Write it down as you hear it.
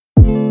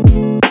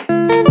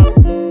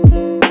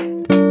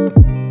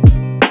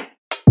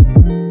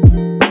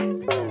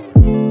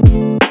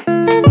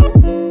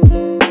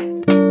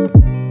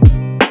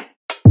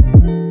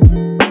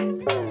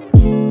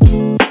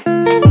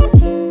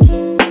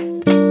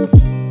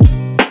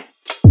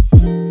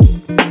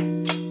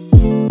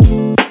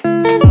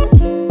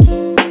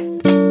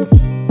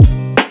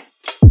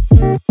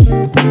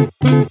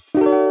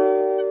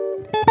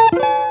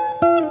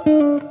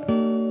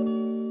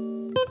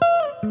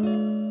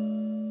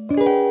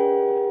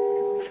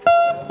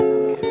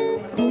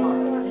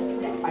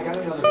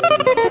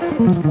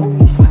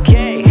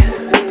Okay.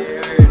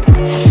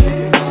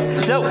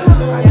 So,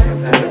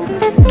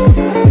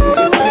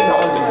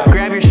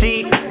 grab your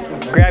seat,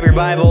 grab your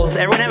Bibles.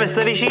 Everyone have a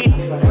study sheet?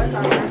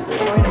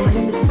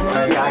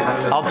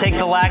 I'll take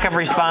the lack of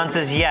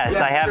responses. Yes,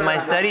 I have my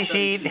study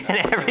sheet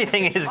and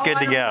everything is good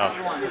to go.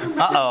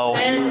 Uh-oh.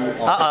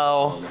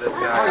 Uh-oh.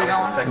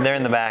 They're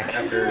in the back.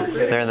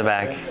 They're in the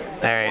back.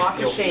 All right.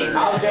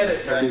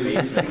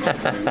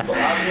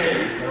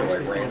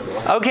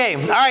 Okay,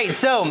 all right,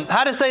 so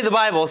how to study the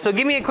Bible. So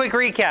give me a quick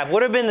recap.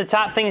 What have been the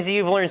top things that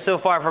you've learned so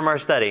far from our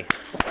study?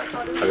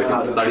 How to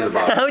study the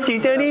Bible. How to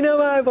study the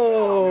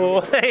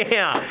Bible.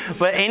 Yeah,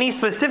 but any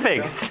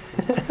specifics?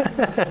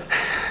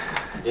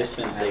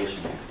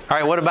 Dispensations. All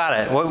right, what about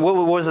it? What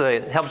was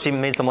it? Helped you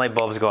made some light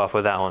bulbs go off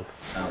with that one?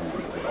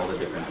 Like all the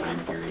different time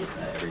periods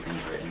that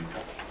everything's written,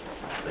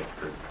 like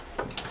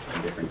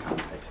in different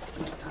contexts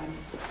and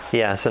times.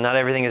 Yeah, so not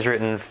everything is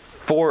written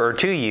for or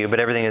to you, but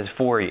everything is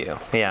for you.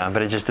 Yeah,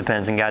 but it just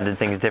depends, and God did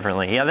things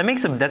differently. Yeah,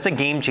 that's a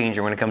game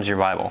changer when it comes to your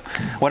Bible.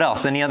 What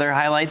else? Any other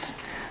highlights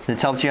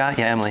that's helped you out?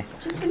 Yeah, Emily.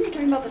 Just when you're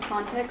talking about the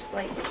context,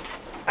 like,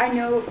 I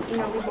know,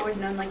 we've always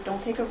known, like,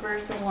 don't take a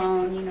verse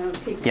alone,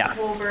 take the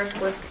whole verse,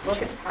 look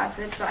at the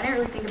passage, but I didn't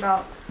really think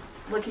about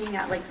looking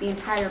at, like, the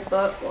entire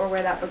book or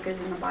where that book is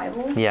in the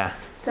Bible. Yeah.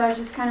 So I was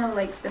just kind of,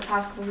 like, the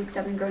past couple weeks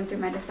I've been going through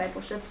my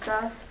discipleship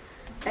stuff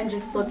and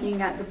just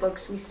looking at the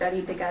books we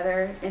studied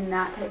together in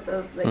that type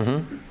of,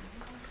 like,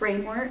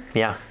 framework.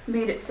 Yeah.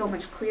 Made it so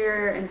much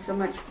clearer and so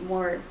much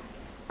more,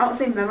 I don't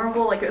say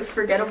memorable, like it was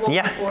forgettable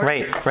before.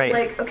 Right.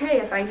 Like,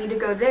 okay, if I need to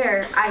go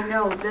there, I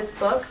know this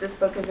book is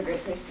a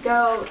great place to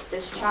go,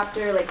 this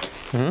chapter, like,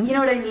 you know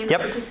what I mean?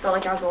 Yep. It just felt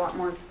like I was a lot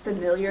more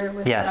familiar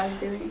with what I was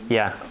doing.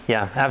 Yeah,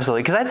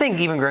 absolutely. Because I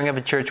think even growing up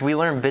in church, we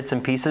learn bits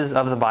and pieces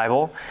of the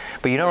Bible,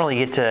 but you don't really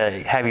get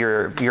to have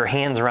your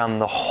hands around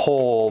the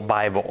whole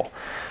Bible.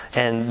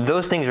 And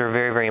those things are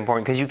very, very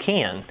important because you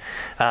can.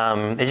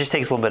 It just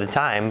takes a little bit of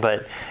time,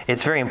 but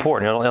it's very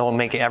important. It'll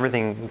make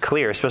everything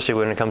clear, especially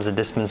when it comes to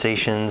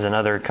dispensations and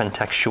other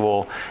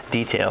contextual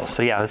details.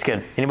 So yeah, that's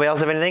good. Anybody else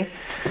have anything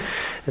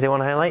that they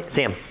want to highlight?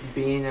 Sam?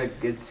 Being a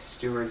good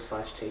steward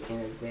 /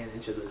 taking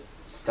advantage of the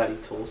study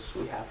tools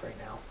we have right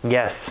now.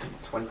 Yes.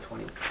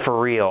 2020.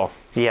 For real.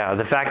 Yeah,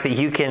 the fact that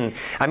you can,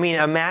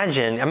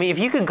 imagine, if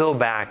you could go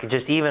back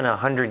just even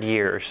 100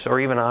 years or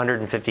even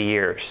 150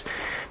 years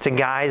to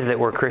guys that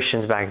were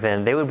Christians back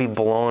then, they would be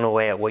blown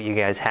away at what you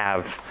guys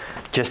have.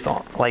 Just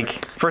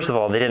like, first of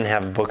all, they didn't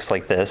have books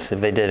like this.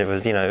 If they did, it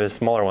was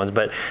smaller ones.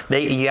 But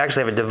you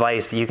actually have a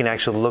device that you can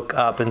actually look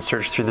up and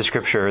search through the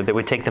scripture that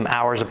would take them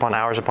hours upon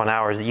hours upon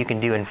hours that you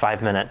can do in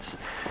 5 minutes.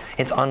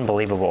 It's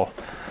unbelievable.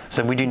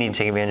 So we do need to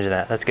take advantage of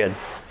that. That's good.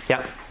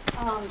 Yeah.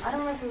 I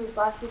don't know if it was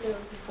last week or the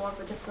week before,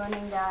 but just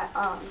learning that,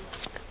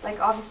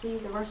 obviously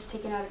the verse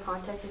taken out of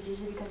context is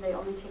usually because they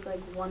only take,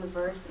 one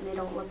verse and they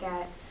don't look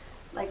at,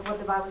 what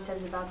the Bible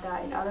says about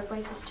that in other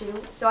places,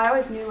 too. So I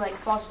always knew,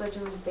 false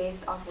religion was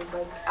based off of,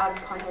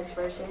 out-of-context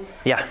verses.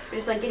 Yeah. But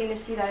just, getting to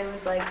see that it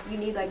was, you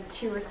need,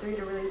 2 or 3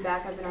 to really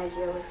back up an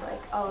idea was,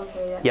 oh,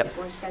 okay, that makes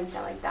more sense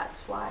now. That's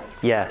why.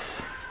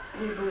 Yes.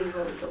 We believe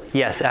what we believe.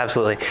 Yes,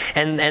 absolutely.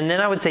 And then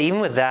I would say,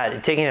 even with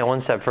that, taking it one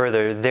step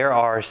further, there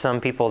are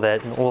some people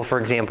that, for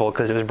example,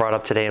 because it was brought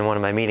up today in one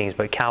of my meetings,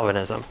 but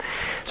Calvinism.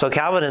 So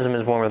Calvinism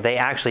is one where they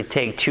actually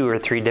take 2 or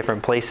 3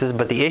 different places,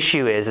 but the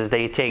issue is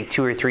they take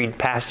 2 or 3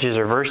 passages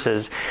or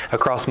verses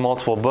across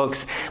multiple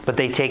books, but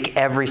they take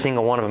every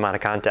single one of them out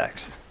of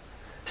context.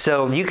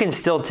 So you can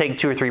still take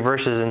 2 or 3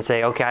 verses and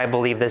say, okay, I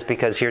believe this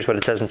because here's what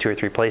it says in 2 or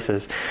 3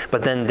 places.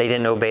 But then they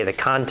didn't obey the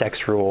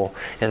context rule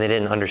and they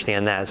didn't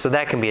understand that. So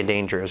that can be a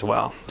danger as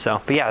well.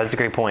 So, but yeah, that's a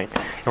great point.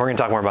 And we're going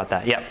to talk more about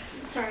that. Yep.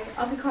 Sorry,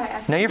 I'll be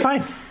quiet. No, you're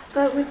fine.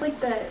 But with I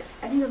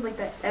think it was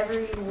the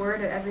every word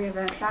or every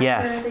event factor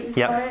that you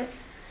Yep. called it.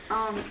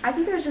 I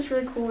think it was just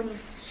really cool when you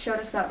showed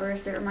us that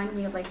verse. It reminded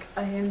me of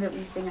a hymn that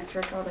we sing at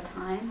church all the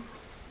time.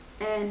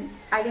 And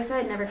I guess I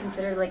had never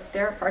considered,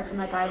 there are parts of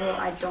my Bible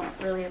I don't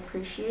really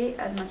appreciate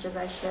as much as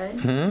I should.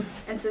 Mm-hmm.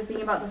 And so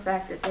thinking about the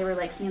fact that they were,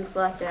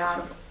 hand-selected out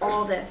of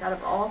all this, out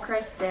of all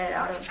Christ did,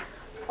 out of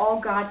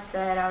all God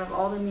said, out of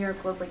all the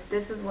miracles,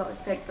 this is what was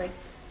picked.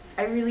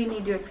 I really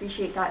need to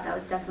appreciate that. That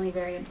was definitely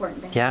very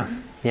important to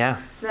him.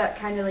 Yeah. So that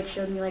kind of,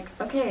 showed me,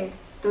 okay,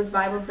 those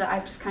Bibles that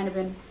I've just kind of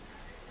been,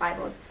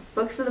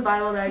 books of the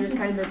Bible that I've just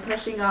kind of been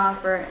pushing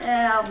off or,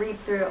 I'll read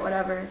through it,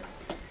 whatever.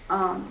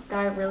 That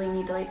I really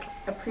need to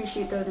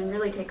appreciate those and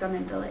really take them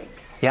into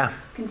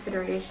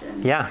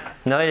consideration. Yeah,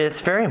 no, it's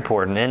very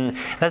important, and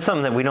that's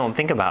something that we don't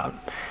think about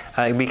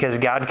because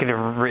God could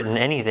have written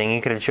anything.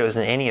 He could have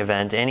chosen any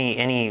event,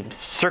 any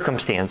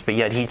circumstance, but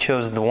yet He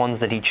chose the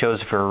ones that He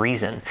chose for a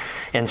reason,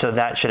 and so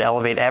that should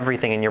elevate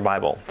everything in your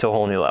Bible to a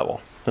whole new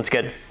level. That's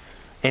good.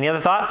 Any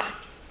other thoughts?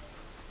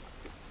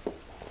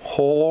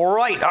 All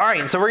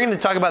right. So we're going to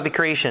talk about the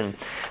creation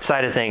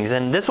side of things.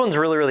 And this one's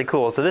really, really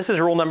cool. So this is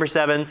rule number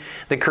 7,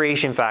 the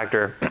creation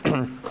factor.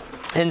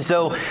 And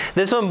so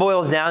this one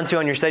boils down to,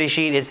 on your study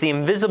sheet, it's the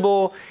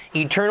invisible,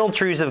 eternal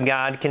truths of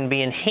God can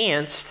be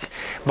enhanced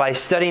by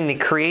studying the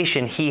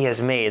creation He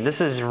has made. This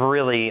is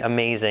really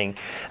amazing.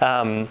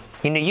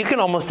 You can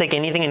almost take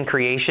anything in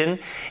creation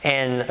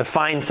and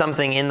find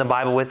something in the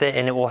Bible with it,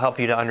 and it will help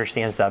you to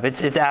understand stuff.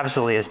 It's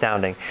absolutely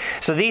astounding.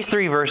 So these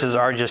 3 verses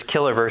are just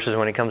killer verses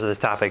when it comes to this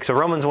topic. So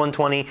Romans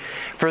 1:20,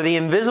 for the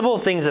invisible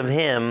things of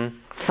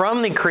Him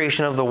from the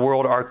creation of the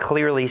world are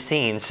clearly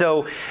seen.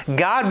 So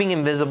God being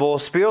invisible,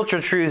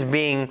 spiritual truths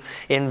being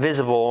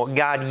invisible,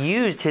 God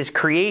used His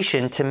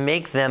creation to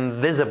make them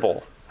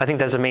visible. I think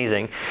that's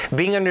amazing.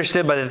 Being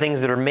understood by the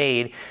things that are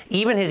made,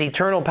 even His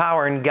eternal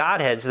power and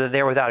Godhead, so that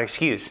they're without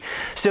excuse.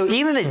 So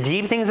even the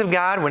deep things of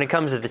God, when it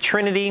comes to the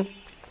Trinity,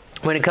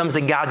 when it comes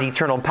to God's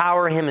eternal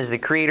power, Him as the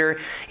Creator,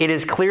 it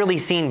is clearly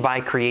seen by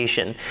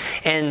creation.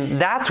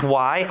 And that's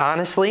why,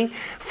 honestly,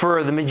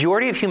 for the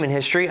majority of human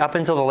history, up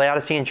until the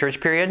Laodicean church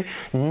period,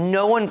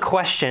 no one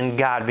questioned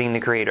God being the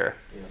Creator.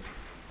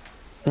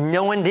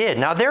 No one did.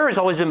 Now, there has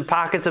always been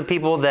pockets of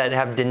people that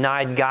have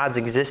denied God's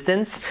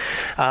existence,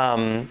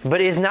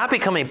 but it has not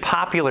become a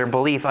popular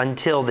belief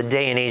until the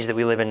day and age that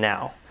we live in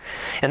now.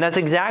 And that's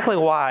exactly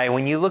why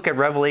when you look at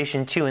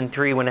Revelation 2 and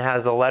 3, when it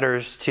has the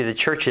letters to the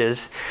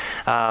churches,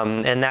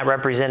 and that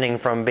representing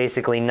from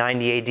basically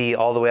 90 AD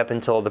all the way up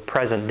until the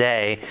present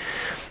day,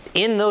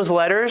 in those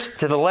letters,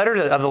 to the letter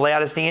of the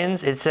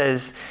Laodiceans, it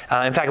says,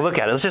 in fact, look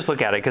at it. Let's just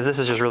look at it because this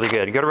is just really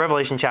good. Go to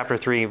Revelation chapter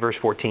 3, verse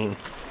 14.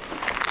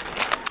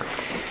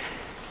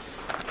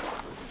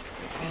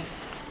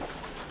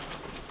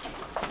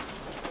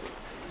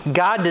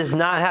 God does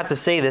not have to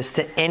say this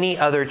to any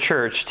other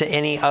church, to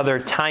any other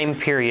time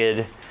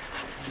period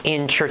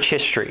in church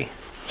history.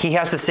 He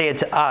has to say it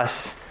to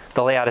us,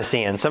 the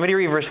Laodiceans. Somebody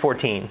read verse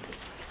 14.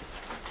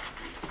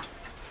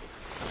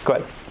 Go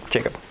ahead,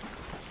 Jacob.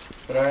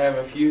 But I have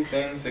a few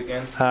things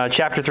against...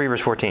 chapter 3,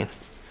 verse 14.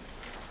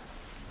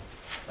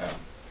 Oh, that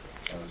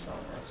was not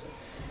where I was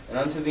at. And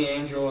unto the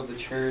angel of the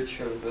church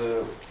of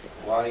the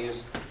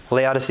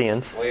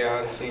Laodiceans.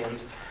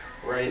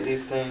 Write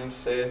these things,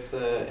 saith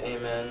the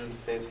Amen,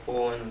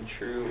 faithful and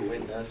true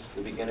witness, the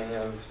beginning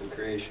of the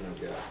creation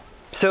of God.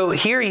 So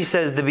here he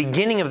says the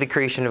beginning of the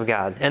creation of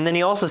God. And then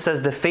he also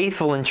says the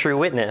faithful and true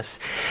witness.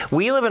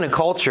 We live in a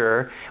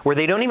culture where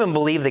they don't even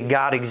believe that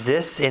God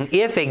exists. And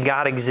if a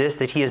God exists,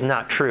 that He is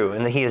not true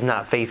and that He is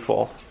not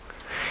faithful.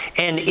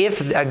 And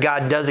if a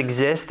God does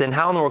exist, then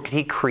how in the world could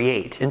He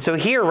create? And so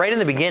here, right in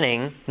the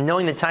beginning,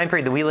 knowing the time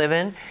period that we live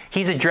in,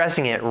 He's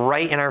addressing it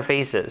right in our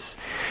faces.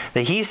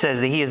 That He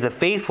says that He is the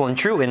faithful and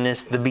true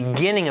witness, the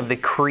beginning of the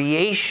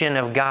creation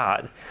of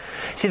God.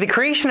 See, the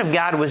creation of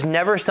God was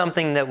never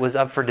something that was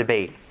up for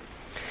debate.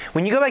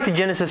 When you go back to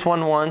Genesis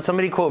 1:1,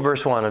 somebody quote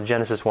verse 1 of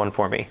Genesis 1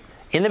 for me.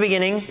 In the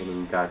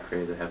beginning, God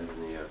created the heavens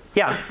and the earth.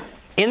 Yeah.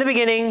 In the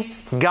beginning,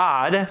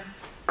 God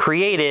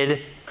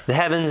created the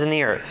heavens and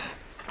the earth.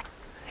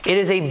 It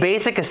is a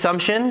basic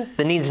assumption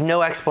that needs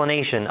no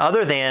explanation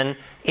other than,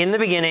 in the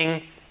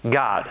beginning,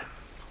 God.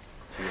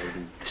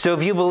 So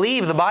if you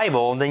believe the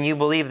Bible, then you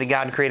believe that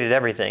God created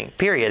everything.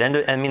 Period.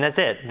 And I mean, that's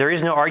it. There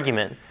is no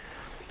argument.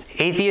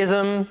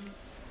 Atheism,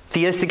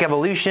 theistic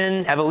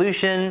evolution,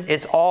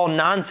 it's all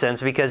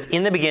nonsense because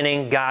in the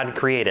beginning, God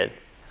created.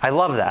 I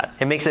love that.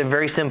 It makes it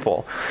very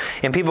simple.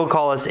 And people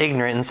call us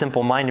ignorant and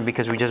simple-minded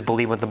because we just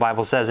believe what the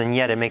Bible says, and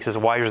yet it makes us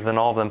wiser than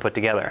all of them put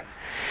together.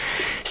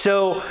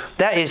 So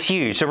that is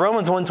huge. So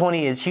Romans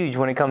 1:20 is huge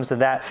when it comes to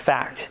that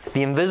fact.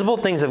 The invisible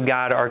things of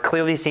God are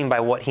clearly seen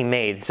by what He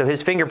made. So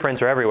His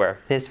fingerprints are everywhere.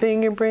 His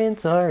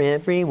fingerprints are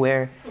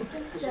everywhere.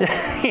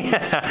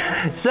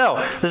 Yeah.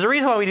 So there's a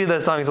reason why we do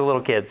those songs to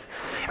little kids.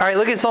 All right,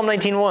 look at Psalm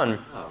 19:1.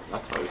 Oh,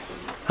 that's what we sing.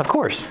 Of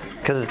course,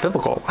 because it's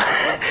biblical.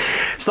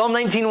 Psalm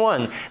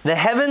 19:1. The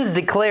heavens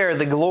declare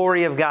the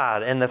glory of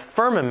God, and the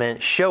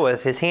firmament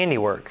showeth His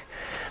handiwork.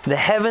 The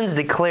heavens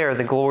declare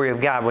the glory of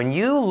God. When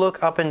you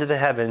look up into the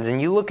heavens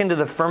and you look into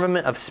the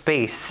firmament of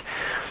space,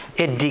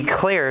 it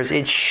declares,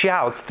 it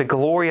shouts the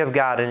glory of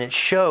God, and it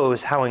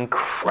shows how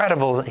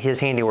incredible His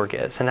handiwork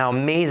is and how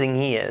amazing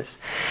He is.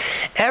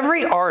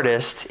 Every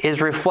artist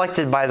is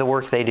reflected by the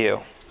work they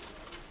do.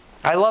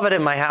 I love it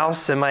at my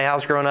house. In my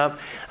house growing up,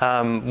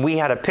 we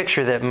had a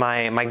picture that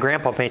my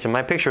grandpa painted.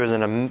 My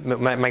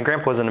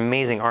grandpa was an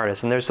amazing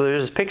artist. And there's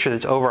this picture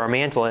that's over our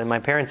mantle at my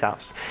parents'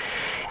 house.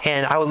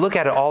 And I would look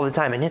at it all the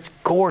time, and it's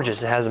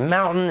gorgeous. It has a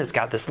mountain, it's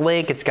got this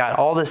lake, it's got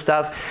all this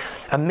stuff.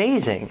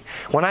 Amazing.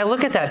 When I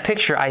look at that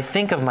picture, I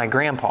think of my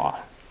grandpa.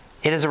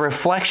 It is a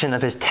reflection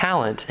of his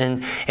talent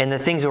and the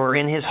things that were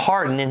in his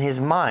heart and in his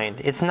mind.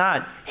 It's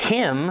not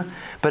him,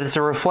 but it's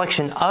a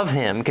reflection of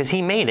him because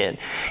he made it.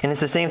 And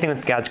it's the same thing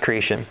with God's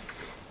creation.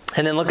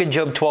 And then look at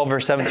Job 12,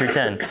 verse 7 through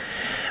 10.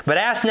 But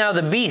ask now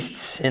the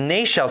beasts, and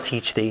they shall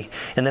teach thee,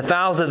 and the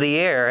fowls of the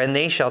air, and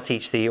they shall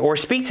teach thee. Or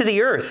speak to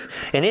the earth,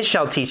 and it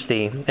shall teach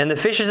thee, and the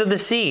fishes of the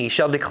sea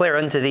shall declare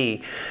unto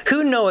thee.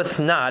 Who knoweth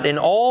not in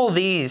all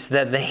these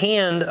that the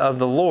hand of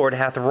the Lord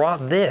hath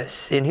wrought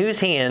this, in whose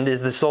hand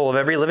is the soul of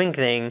every living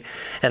thing,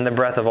 and the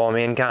breath of all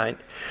mankind?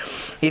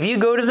 If you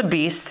go to the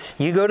beasts,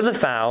 you go to the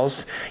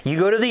fowls, you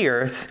go to the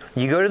earth,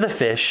 you go to the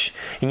fish,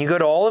 and you go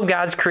to all of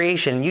God's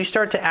creation, you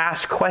start to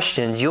ask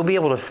questions, you'll be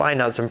able to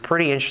find out some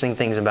pretty interesting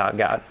things about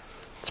God.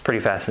 It's pretty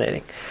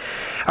fascinating.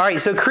 All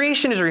right, so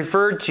creation is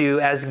referred to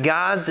as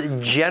God's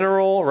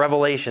general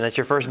revelation. That's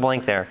your first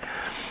blank there.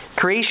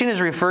 Creation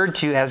is referred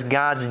to as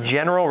God's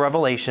general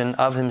revelation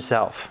of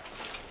Himself.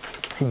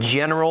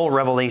 General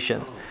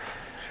revelation.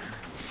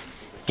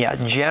 Yeah,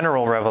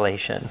 general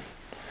revelation.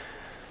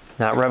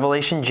 Not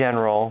Revelation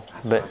General,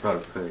 but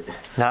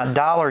not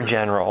Dollar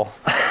General.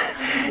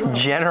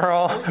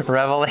 General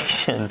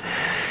revelation.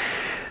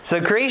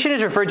 So creation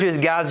is referred to as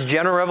God's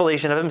general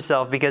revelation of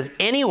Himself because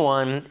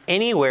anyone,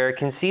 anywhere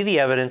can see the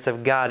evidence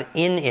of God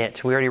in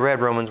it. We already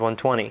read Romans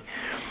 1:20.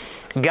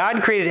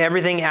 God created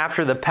everything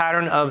after the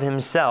pattern of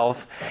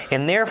Himself,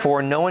 and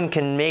therefore no one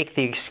can make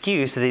the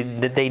excuse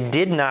that they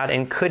did not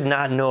and could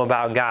not know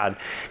about God.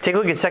 Take a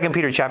look at 2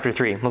 Peter chapter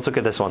 3. Let's look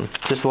at this one.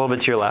 Just a little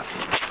bit to your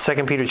left.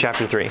 2 Peter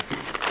chapter 3.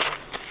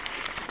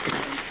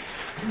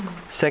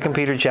 2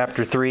 Peter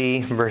chapter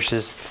 3,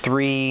 verses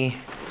 3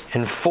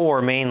 and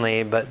 4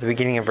 mainly, but the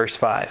beginning of verse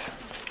 5.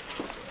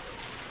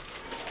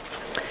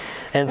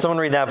 And someone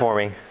read that for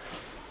me.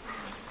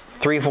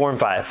 3, 4, and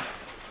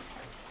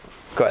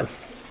 5. Go ahead.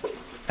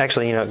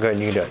 Actually, go ahead,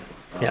 you can do it.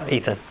 Yeah,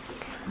 Ethan.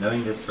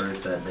 Knowing this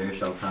first, that there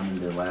shall come in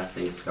the last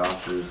days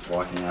scoffers,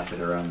 walking after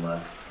their own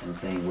lust, and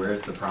saying, Where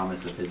is the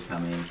promise of His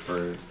coming?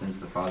 For since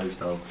the fathers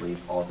fell asleep,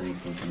 all things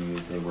continue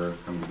as they were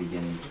from the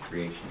beginning of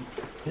creation.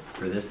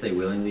 For this they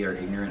willingly are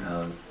ignorant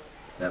of,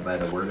 that by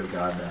the word of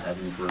God the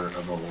heavens were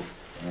of old,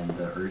 and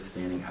the earth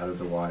standing out of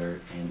the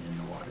water and in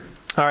the water.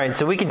 All right,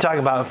 so we can talk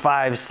about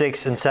 5,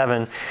 6, and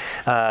 7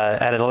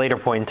 at a later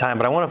point in time,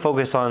 but I want to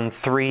focus on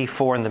 3,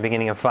 4, and the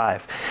beginning of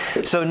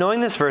 5. So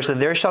knowing this verse, that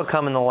there shall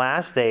come in the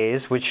last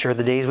days, which are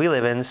the days we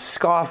live in,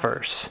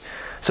 scoffers.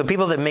 So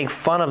people that make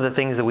fun of the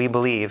things that we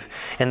believe.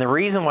 And the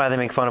reason why they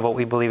make fun of what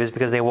we believe is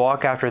because they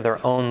walk after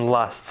their own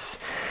lusts.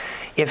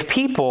 If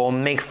people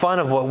make fun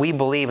of what we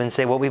believe and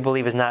say what we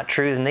believe is not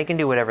true, then they can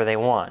do whatever they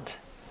want.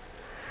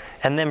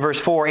 And then verse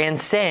 4, and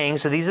saying,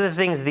 so these are the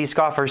things that these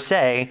scoffers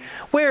say,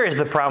 where is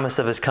the promise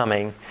of His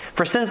coming?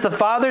 For since the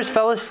fathers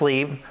fell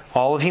asleep,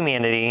 all of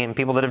humanity and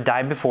people that have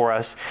died before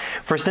us,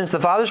 for since the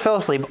fathers fell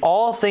asleep,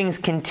 all things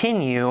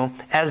continue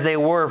as they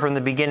were from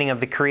the beginning of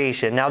the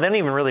creation. Now, they don't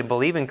even really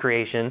believe in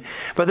creation,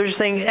 but they're just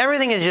saying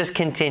everything is just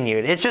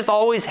continued. It's just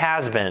always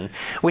has been,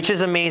 which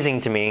is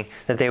amazing to me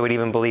that they would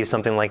even believe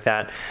something like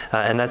that.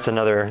 And that's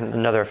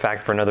another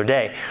fact for another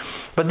day.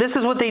 But this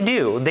is what they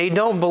do. They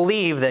don't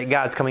believe that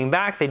God's coming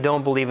back. They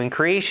don't believe in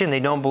creation. They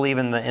don't believe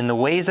in the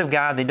ways of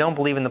God. They don't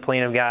believe in the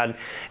plan of God.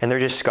 And they're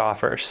just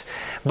scoffers.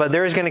 But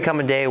there is going to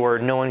come a day where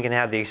no one can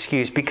have the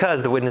excuse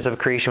because the witness of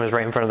creation was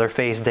right in front of their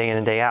face day in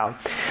and day out.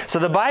 So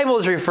the Bible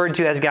is referred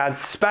to as God's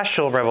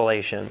special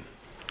revelation.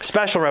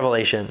 Special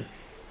revelation.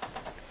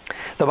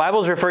 The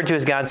Bible is referred to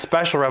as God's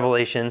special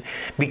revelation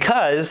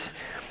because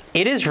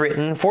it is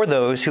written for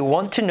those who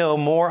want to know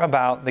more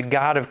about the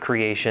God of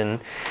creation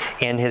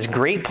and His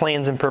great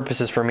plans and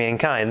purposes for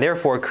mankind.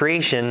 Therefore,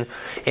 creation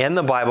and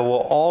the Bible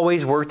will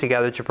always work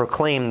together to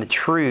proclaim the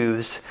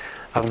truths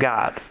of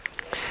God.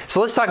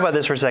 So let's talk about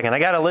this for a second. I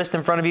got a list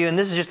in front of you, and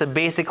this is just a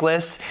basic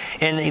list.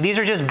 And these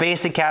are just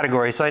basic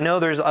categories. So I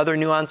know there's other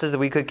nuances that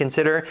we could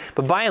consider.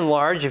 But by and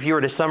large, if you were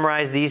to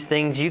summarize these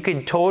things, you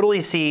could totally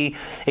see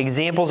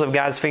examples of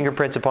God's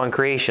fingerprints upon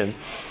creation.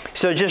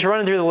 So just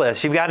running through the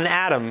list. You've got an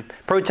atom,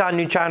 proton,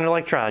 neutron, and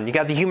electron. You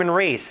got the human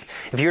race.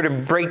 If you were to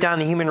break down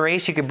the human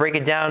race, you could break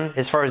it down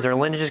as far as their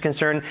lineage is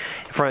concerned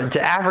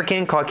to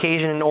African,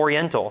 Caucasian, and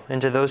Oriental,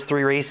 into those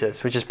three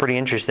races, which is pretty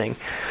interesting.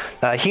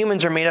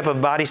 Humans are made up of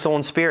body, soul,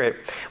 and spirit.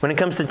 When it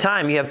comes to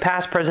time, you have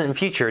past, present, and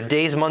future,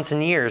 days, months,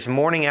 and years,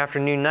 morning,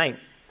 afternoon, night.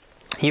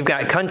 You've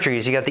got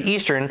countries. You got the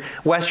Eastern,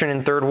 Western,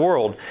 and Third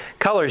World.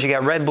 Colors, you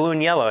got red, blue,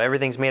 and yellow.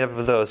 Everything's made up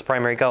of those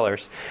primary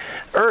colors.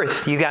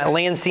 Earth, you got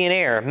land, sea, and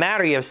air.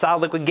 Matter, you have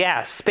solid, liquid,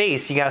 gas.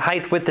 Space, you got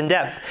height, width, and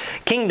depth.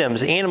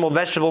 Kingdoms, animal,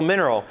 vegetable,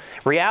 mineral.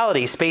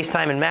 Reality, space,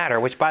 time, and matter,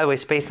 which, by the way,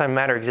 space, time, and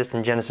matter exist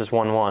in Genesis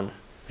 1:1,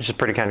 which is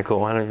pretty kind of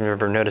cool. I don't know if you've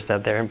ever noticed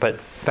that there. But, in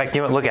fact,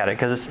 you know what? Look at it,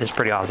 because it's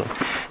pretty awesome.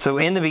 So,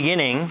 in the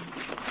beginning,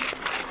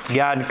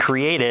 God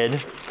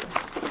created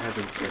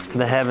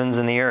the heavens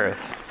and the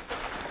earth.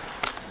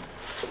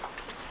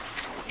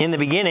 In the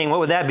beginning, what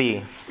would that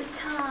be? The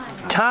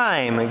time.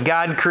 Time.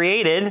 God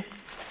created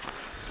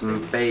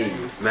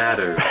Space.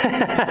 Matter.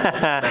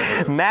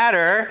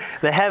 matter,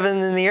 the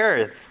heaven and the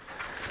earth.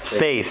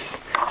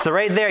 Space. So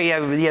right there, you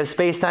have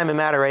space, time, and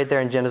matter right there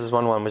in Genesis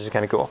 1:1, which is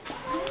kind of cool.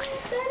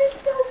 That is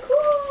so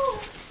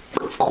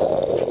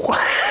cool.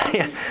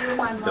 Yeah. Blew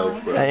my mind.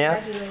 Dope.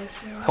 Yeah.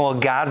 Congratulations. Well,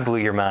 God blew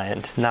your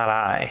mind, not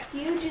I.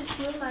 You just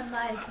blew my mind.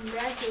 God.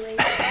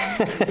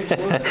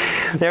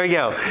 Congratulations. There we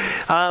go.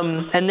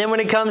 And then when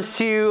it comes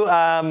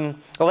to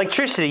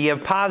electricity, you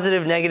have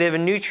positive, negative,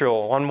 and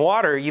neutral. On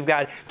water, you've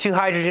got 2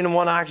 hydrogen and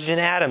 1 oxygen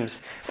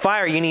atoms.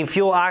 Fire, you need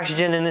fuel,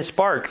 oxygen, and a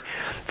spark.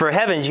 For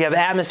heavens, you have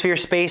atmosphere,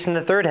 space, and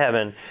the third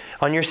heaven.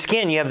 On your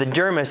skin, you have the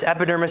dermis,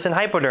 epidermis, and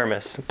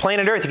hypodermis.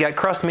 Planet Earth, you got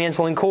crust,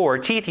 mantle, and core.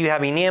 Teeth, you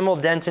have enamel,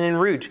 dentin,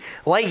 and root.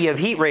 Light, you have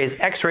heat rays,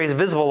 X-rays,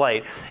 visible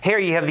light. Hair,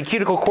 you have the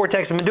cuticle,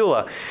 cortex, and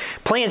medulla.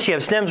 Plants, you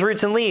have stems,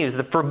 roots, and leaves.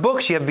 For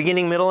books, you have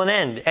beginning, middle, and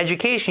end.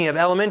 Education, you have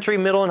elementary,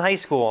 middle, and high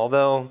school.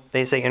 Although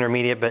they say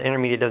intermediate, but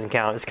intermediate doesn't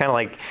count. It's kind of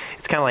like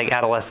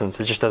adolescence.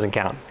 It just doesn't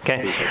count.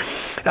 Okay.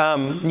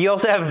 You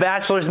also have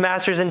bachelor's,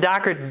 master's, and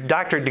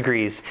doctorate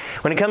degrees.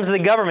 When it comes to the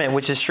government,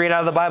 which is straight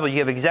out of the Bible, you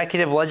have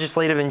executive,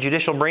 legislative, and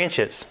judicial branches.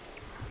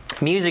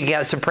 Music, you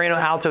have soprano,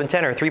 alto, and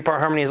tenor.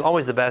 3-part harmony is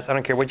always the best. I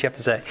don't care what you have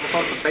to say. What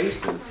about the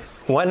basses?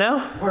 What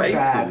now?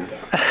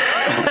 Basses.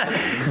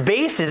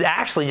 Bass is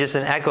actually just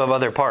an echo of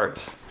other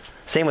parts.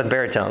 Same with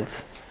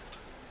baritones.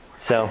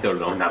 So, I still don't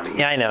know what that means.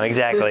 yeah, I know,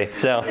 exactly.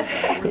 So,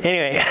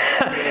 anyway.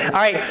 All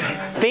right,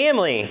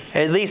 family,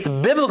 at least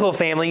biblical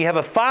family, you have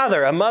a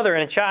father, a mother,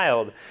 and a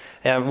child.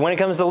 When it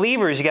comes to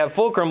levers, you got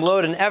fulcrum,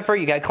 load, and effort.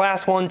 You got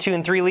class 1, 2,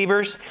 and 3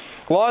 levers.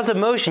 Laws of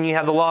motion, you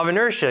have the law of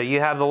inertia. You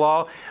have the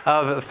law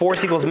of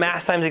force equals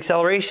mass times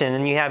acceleration.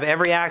 And you have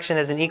every action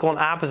has an equal and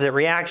opposite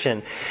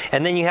reaction.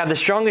 And then you have the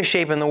strongest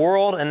shape in the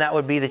world, and that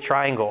would be the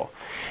triangle.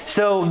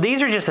 So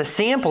these are just a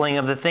sampling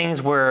of the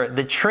things where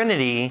the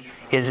Trinity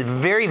is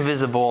very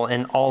visible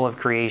in all of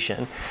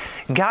creation.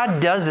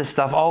 God does this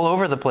stuff all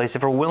over the place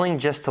if we're willing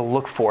just to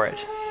look for it.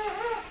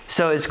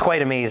 So it's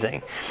quite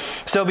amazing.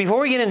 So before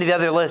we get into the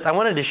other list, I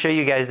wanted to show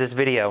you guys this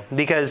video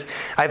because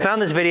I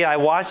found this video. I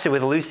watched it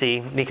with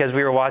Lucy because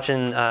we were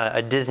watching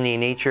a Disney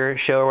nature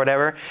show or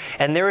whatever.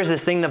 And there was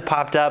this thing that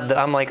popped up that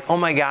I'm like, oh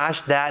my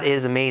gosh, that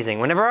is amazing.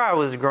 Whenever I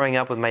was growing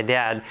up with my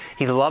dad,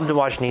 he loved to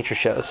watch nature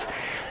shows.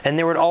 And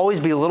there would always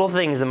be little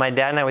things that my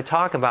dad and I would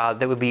talk about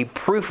that would be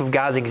proof of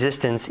God's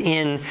existence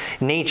in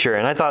nature.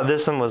 And I thought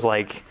this one was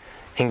like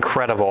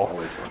incredible.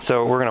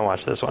 So we're going to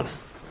watch this one.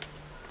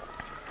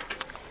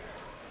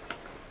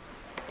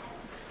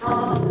 The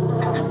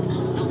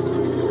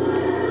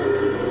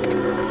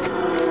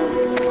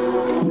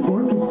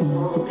orchid bee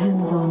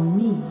depends on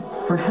me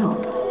for help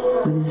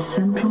with his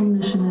central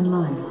mission in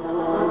life,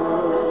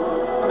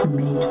 to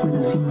mate with a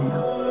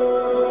female.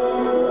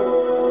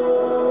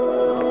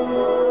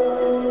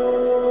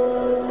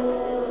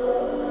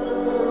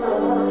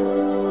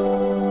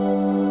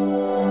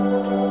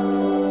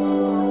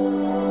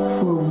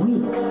 For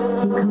weeks,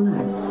 he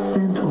collects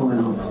scent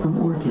oils from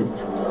orchids.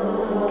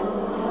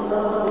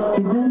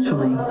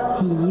 Eventually,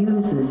 he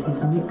uses his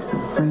mix of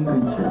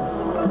fragrances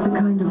as a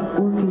kind of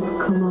orchid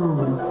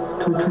cologne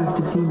to attract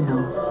a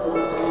female.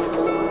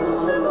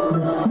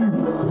 The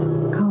scents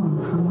come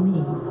from me,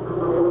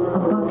 a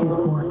bucket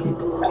orchid.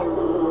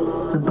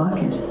 The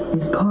bucket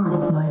is part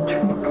of my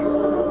trick.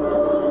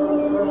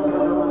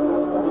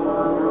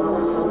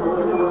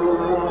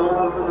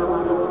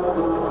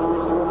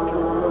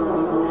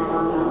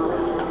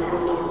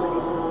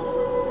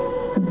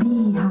 The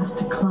bee has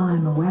to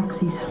climb a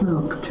waxy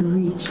slope to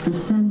reach the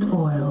scent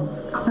oils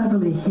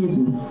cleverly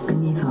hidden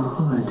beneath a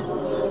hood.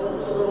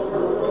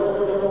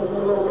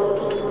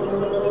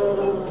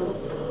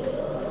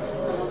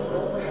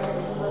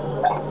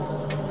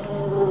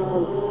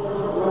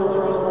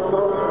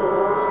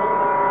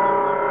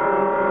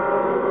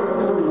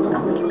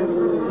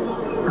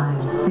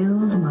 I've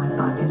filled my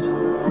bucket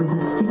with a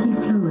sticky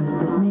fluid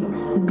that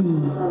makes the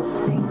bee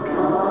sink.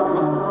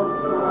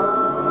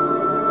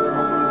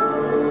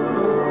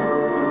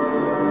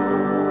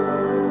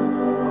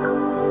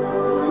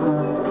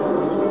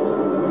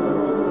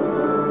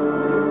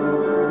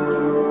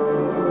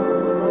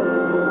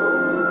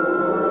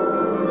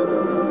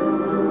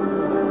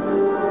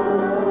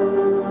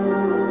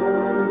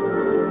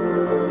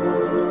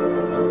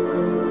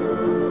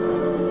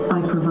 I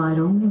provide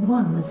only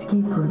one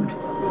escape route,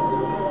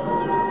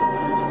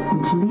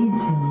 which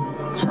leads him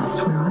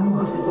just where I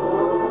want him.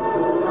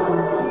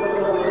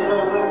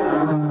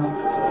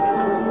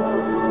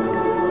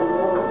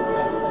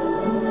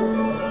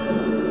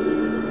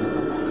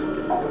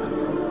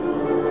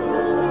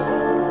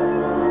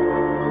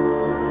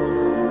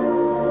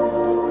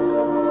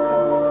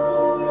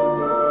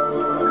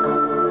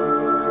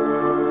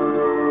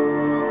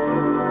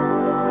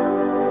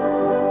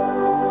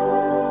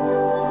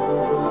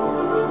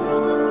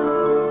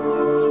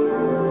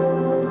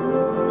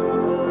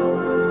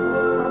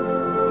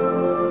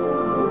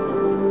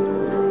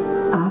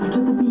 After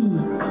the bee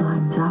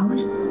climbs out,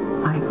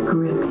 I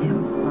grip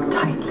him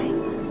tightly.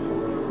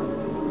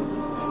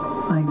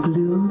 I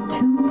glue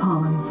 2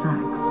 pollen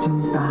sacs to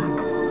his back,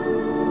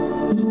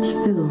 each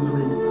filled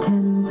with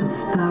tens of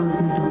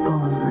thousands of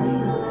pollen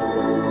grains.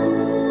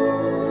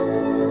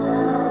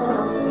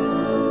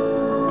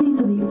 These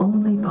are the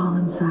only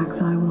pollen sacs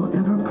I will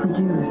ever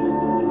produce,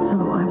 so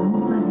I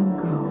won't let him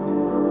go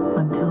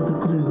until the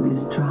glue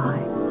is dry.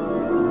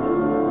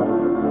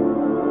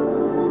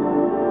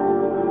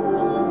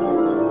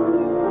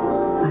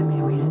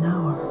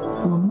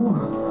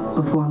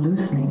 before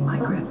loosening my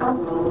grip.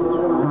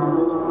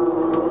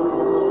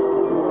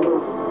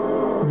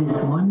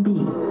 This one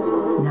bee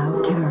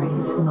now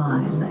carries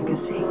my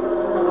legacy.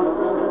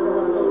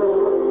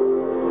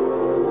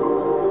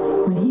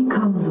 When he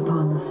comes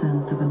upon the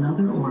scent of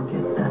another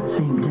orchid that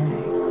same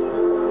day,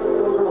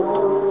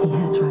 he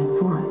heads right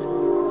for it.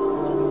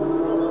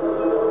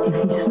 If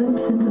he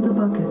slips into the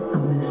bucket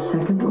of this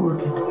second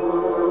orchid,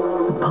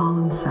 the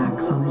pollen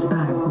sacs on his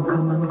back will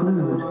come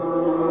unglued.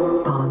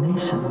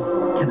 Pollination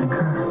can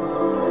occur.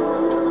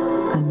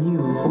 A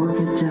new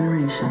orchid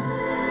generation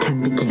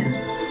can begin.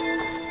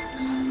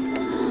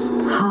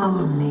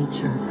 How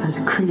nature has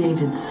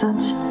created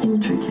such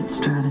intricate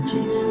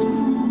strategies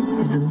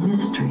is a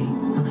mystery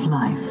of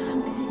life.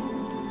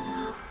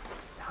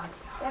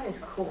 That is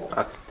cool.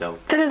 That's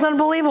dope. That is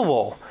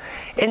unbelievable.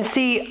 And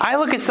see, I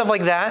look at stuff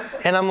like that,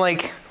 and I'm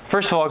like,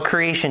 first of all,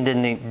 creation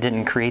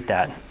didn't create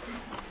that.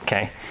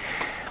 Okay?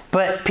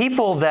 But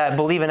people that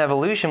believe in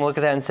evolution look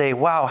at that and say,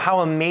 wow,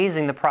 how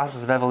amazing the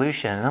process of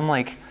evolution. And I'm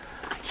like,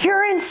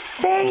 you're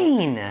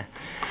insane.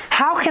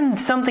 How can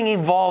something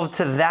evolve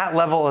to that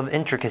level of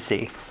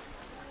intricacy?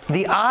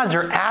 The odds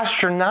are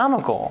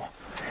astronomical.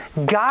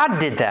 God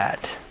did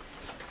that.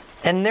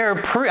 And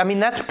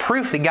that's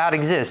proof that God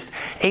exists.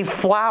 A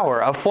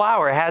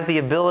flower has the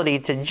ability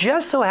to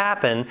just so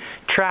happen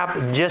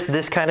trap just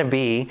this kind of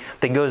bee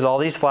that goes all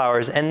these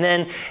flowers. And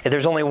then if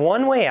there's only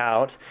one way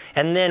out.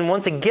 And then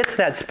once it gets to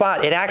that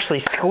spot, it actually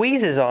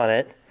squeezes on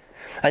it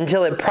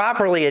until it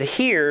properly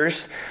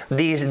adheres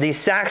these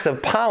sacs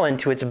of pollen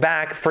to its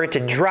back for it to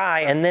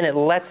dry, and then it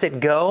lets it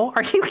go.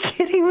 Are you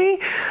kidding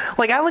me?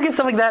 Like, I look at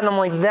stuff like that and I'm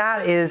like,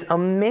 that is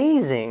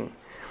amazing.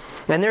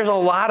 And there's a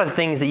lot of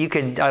things that you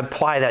could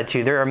apply that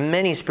to. There are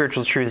many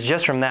spiritual truths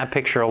just from that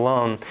picture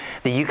alone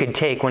that you could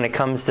take when it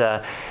comes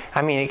to,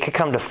 it could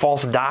come to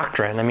false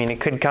doctrine.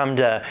 It could come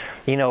to,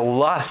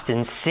 lust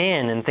and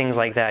sin and things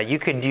like that. You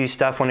could do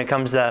stuff when it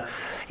comes to,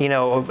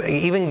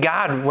 even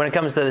God, when it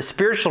comes to the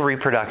spiritual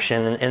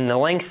reproduction and the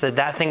lengths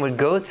that thing would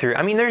go through.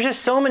 There's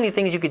just so many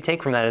things you could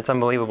take from that. It's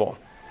unbelievable.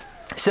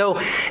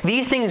 So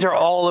these things are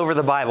all over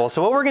the Bible.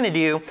 So what we're going to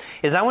do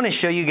is I want to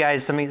show you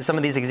guys some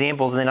of these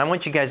examples, and then I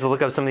want you guys to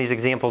look up some of these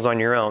examples on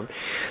your own.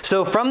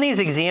 So from these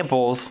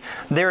examples,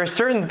 there are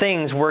certain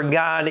things where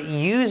God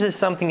uses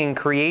something in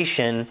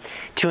creation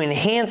to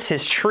enhance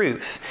His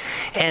truth.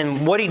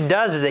 And what He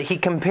does is that He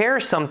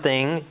compares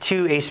something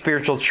to a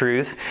spiritual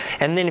truth,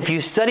 and then if you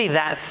study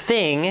that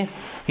thing,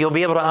 you'll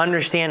be able to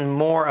understand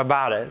more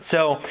about it.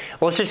 So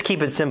let's just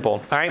keep it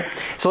simple. All right.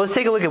 So let's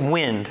take a look at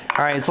wind.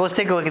 All right. So let's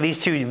take a look at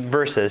these two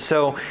verses.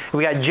 So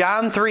we got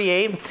John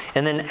 3:8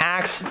 and then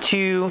Acts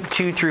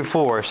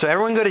 2:2-4. So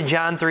everyone go to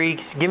John 3.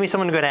 Give me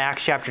someone to go to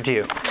Acts chapter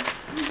 2.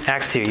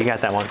 Acts 2. You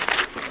got that one.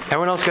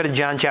 Everyone else go to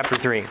John chapter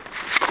 3.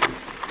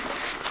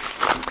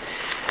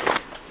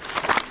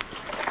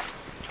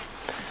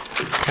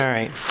 All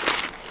right.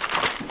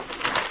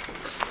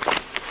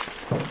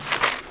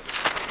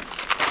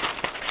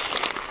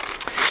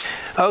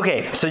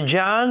 Okay, so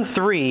John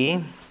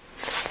 3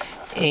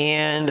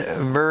 and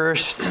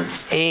verse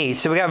 8.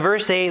 So we got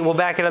verse 8. We'll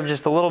back it up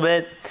just a little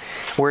bit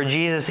where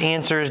Jesus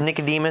answers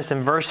Nicodemus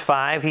in verse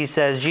 5. He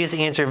says, Jesus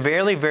answered,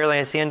 Verily, verily,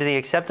 I say unto thee,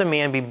 except a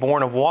man be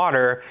born of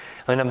water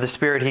and of the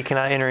Spirit, he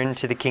cannot enter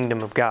into the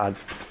kingdom of God.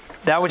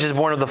 That which is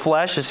born of the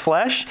flesh is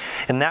flesh,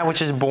 and that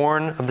which is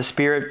born of the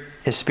Spirit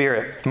is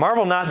spirit.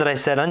 Marvel not that I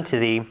said unto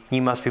thee,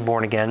 ye must be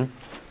born again.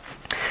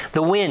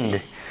 The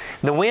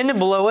wind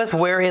bloweth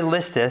where it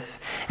listeth,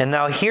 and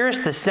thou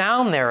hearest the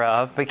sound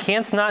thereof, but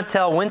canst not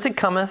tell whence it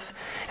cometh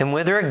and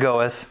whither it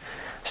goeth.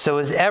 So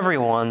is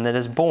everyone that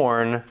is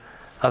born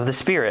of the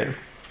Spirit.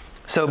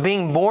 So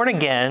being born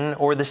again,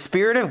 or the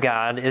Spirit of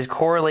God, is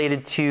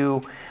correlated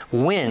to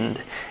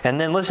wind. And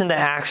then listen to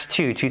Acts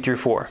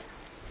 2:2-4.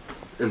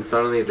 And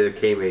suddenly there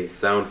came a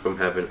sound from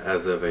heaven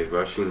as of a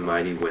rushing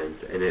mighty wind,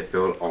 and it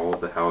filled all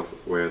the house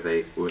where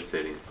they were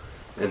sitting.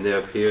 And there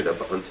appeared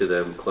unto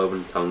them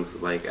cloven tongues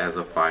like as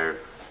of fire,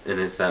 and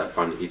it sat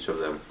upon each of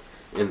them.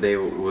 And they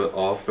were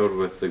all filled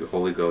with the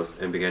Holy Ghost,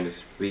 and began to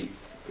speak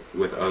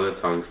with other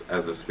tongues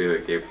as the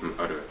Spirit gave them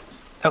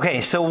utterance.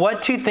 Okay, so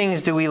what two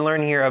things do we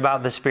learn here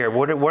about the Spirit?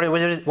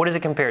 What is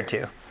it compared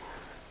to?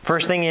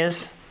 First thing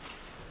is?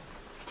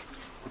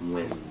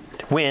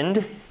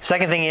 Wind.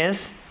 Second thing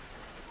is?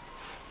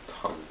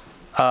 Tongue.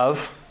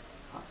 Of?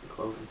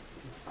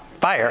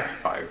 Fire.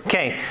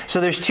 Okay,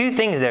 so there's two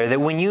things there that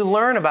when you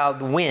learn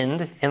about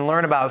wind and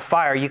learn about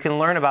fire, you can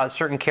learn about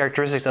certain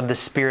characteristics of the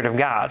Spirit of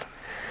God.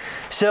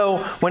 So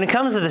when it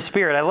comes to the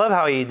Spirit, I love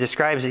how he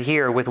describes it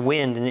here with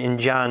wind in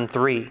John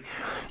 3.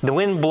 The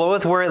wind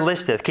bloweth where it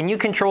listeth. Can you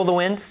control the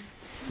wind?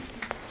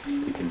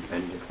 You can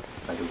bend it.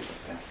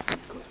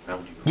 It goes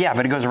around you. Yeah,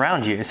 but it goes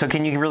around you. So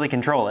can you really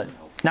control it?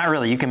 Not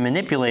really. You can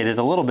manipulate it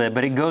a little bit,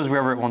 but it goes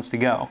wherever it wants to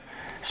go.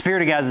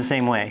 Spirit of God is the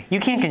same way. You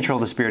can't control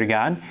the Spirit of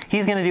God.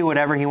 He's going to do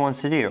whatever He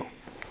wants to do.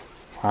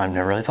 Well, I've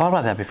never really thought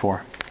about that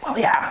before. Well,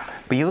 yeah,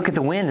 but you look at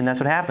the wind and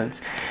that's what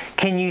happens.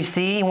 Can you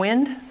see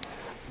wind?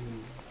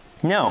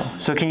 No.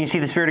 So can you see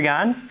the Spirit of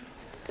God?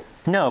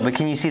 No, but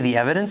can you see the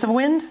evidence of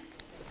wind?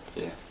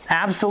 Yeah.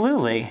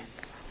 Absolutely.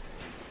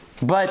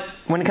 But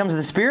when it comes to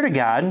the Spirit of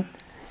God,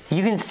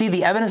 you can see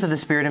the evidence of the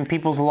Spirit in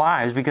people's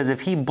lives, because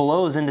if He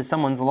blows into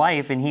someone's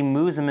life and He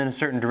moves them in a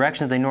certain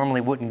direction that they normally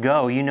wouldn't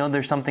go, you know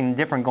there's something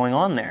different going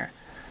on there.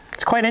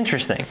 It's quite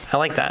interesting. I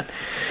like that.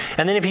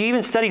 And then if you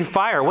even study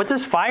fire, what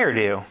does fire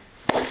do?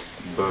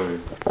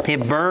 Burn.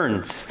 It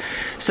burns.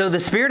 So the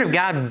Spirit of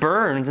God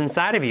burns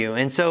inside of you.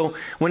 And so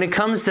when it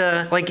comes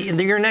to like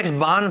your next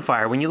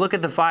bonfire, when you look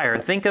at the fire,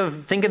 think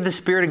of the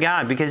Spirit of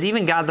God, because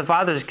even God the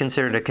Father is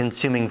considered a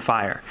consuming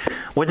fire.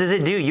 What does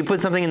it do? You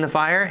put something in the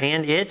fire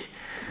and it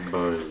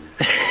Burn.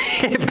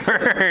 it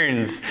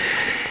burns.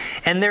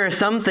 And there are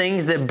some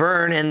things that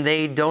burn and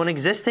they don't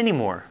exist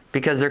anymore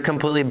because they're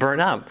completely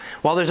burnt up.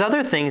 While there's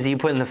other things that you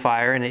put in the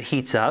fire and it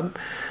heats up,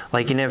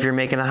 like if you're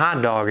making a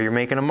hot dog or you're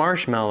making a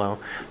marshmallow,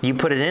 you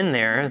put it in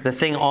there, the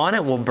thing on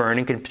it will burn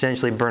and could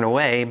potentially burn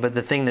away, but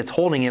the thing that's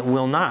holding it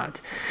will not.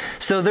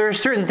 So there are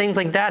certain things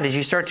like that as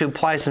you start to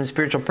apply some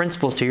spiritual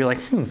principles to, you're like,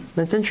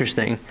 that's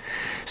interesting.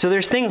 So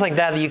there's things like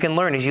that you can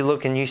learn as you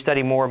look and you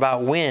study more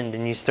about wind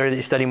and you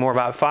study more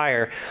about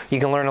fire. You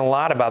can learn a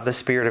lot about the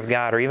Spirit of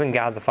God or even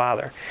God the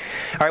Father.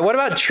 All right, what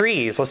about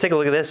trees? Let's take a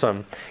look at this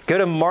one. Go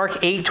to Mark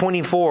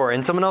 8:24,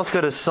 and someone else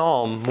go to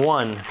Psalm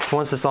 1. Who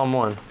wants to Psalm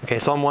 1? Okay,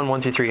 Psalm 1,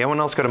 1 through 3. Everyone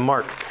else go to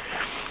Mark.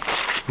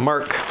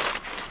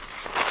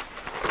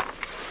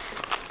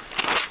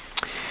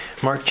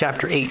 Mark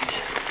chapter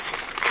 8.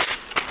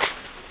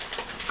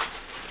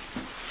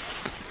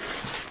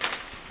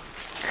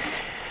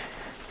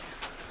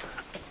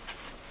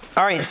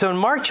 All right, so in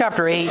Mark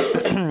chapter 8,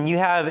 you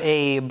have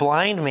a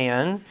blind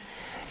man,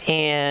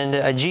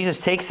 and Jesus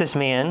takes this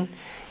man,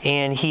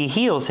 and He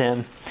heals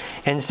him.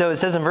 And so it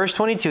says in verse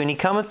 22, and he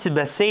cometh to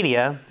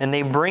Bethsaida, and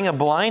they bring a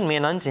blind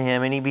man unto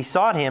him, and he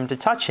besought him to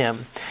touch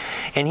him.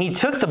 And he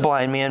took the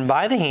blind man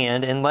by the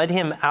hand, and led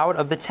him out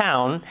of the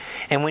town.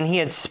 And when he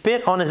had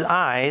spit on his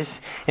eyes,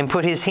 and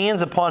put his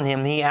hands upon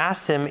him, he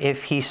asked him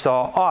if he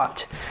saw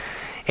aught.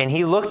 And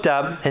he looked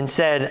up, and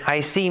said, I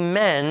see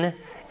men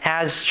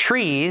as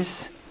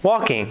trees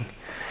walking.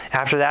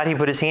 After that, he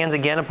put his hands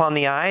again upon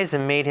the eyes,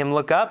 and made him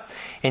look up,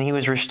 and he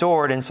was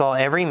restored, and saw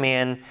every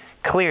man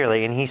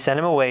clearly. And he sent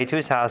him away to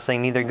his house,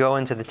 saying, neither go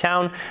into the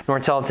town,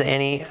 nor tell it to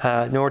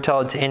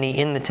any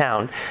in the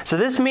town. So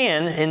this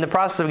man, in the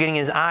process of getting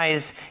his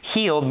eyes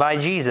healed by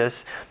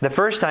Jesus, the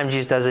first time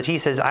Jesus does it, he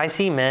says, I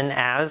see men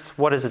as,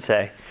 what does it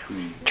say?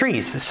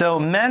 Trees. So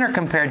men are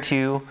compared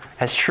to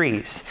as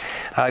trees.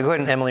 Go ahead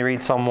and Emily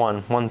read Psalm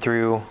 1, 1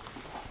 through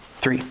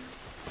 3.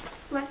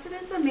 Blessed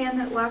is the man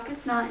that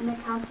walketh not in the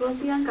counsel of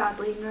the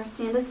ungodly, nor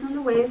standeth in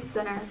the way of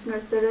sinners, nor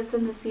sitteth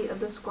in the seat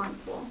of the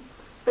scornful.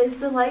 But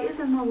his delight is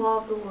in the law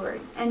of the Lord,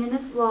 and in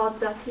his law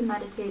doth he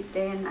meditate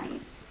day and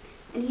night.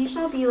 And he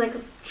shall be like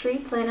a tree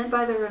planted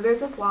by the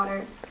rivers of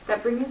water,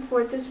 that bringeth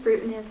forth his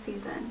fruit in his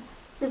season.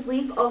 His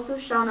leaf also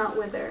shall not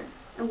wither,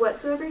 and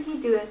whatsoever he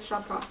doeth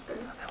shall prosper.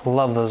 I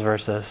love those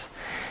verses.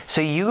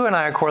 So you and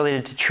I are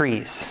correlated to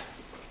trees.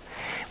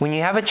 When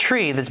you have a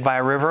tree that's by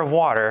a river of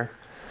water,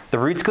 the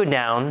roots go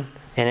down,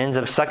 and ends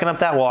up sucking up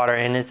that water,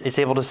 and it's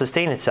able to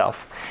sustain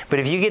itself. But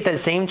if you get that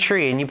same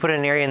tree and you put it in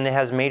an area that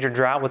has major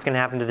drought, what's going to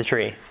happen to the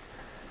tree?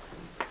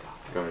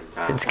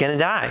 It's going to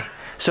die.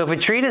 So if a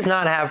tree does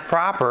not have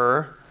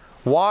proper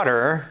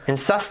water and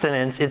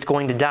sustenance, it's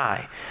going to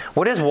die.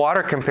 What is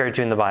water compared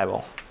to in the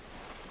Bible?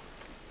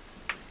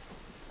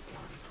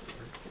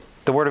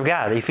 The Word of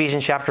God,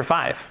 Ephesians chapter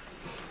 5.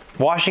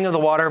 Washing of the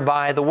water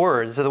by the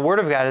Word. So the Word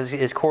of God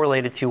is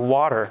correlated to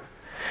water.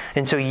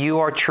 And so you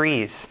are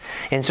trees.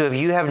 And so if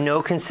you have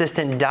no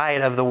consistent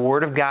diet of the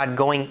Word of God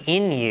going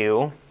in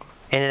you,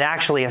 and it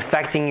actually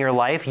affecting your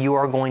life, you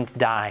are going to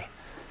die.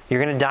 You're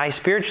going to die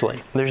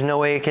spiritually. There's no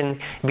way it can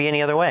be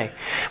any other way.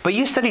 But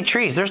you study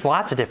trees. There's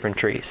lots of different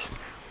trees.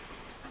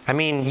 I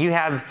mean, you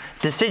have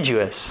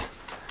deciduous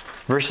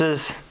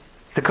versus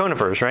the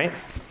conifers, right?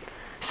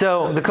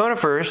 So the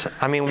conifers,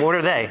 I mean, what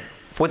are they?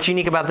 What's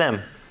unique about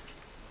them?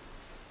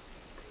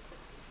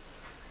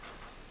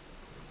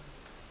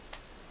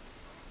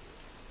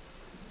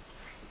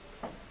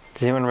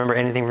 Does anyone remember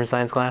anything from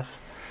science class?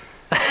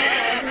 We're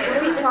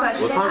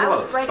talking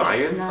about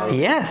science?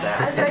 Yes.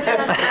 I was writing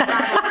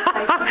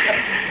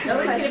that.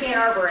 Nobody's going to be an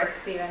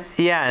arborist, Stephen.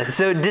 Yeah,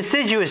 so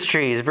deciduous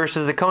trees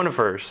versus the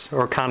conifers,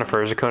 or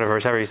conifers,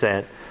 however you say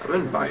it. I'm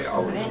in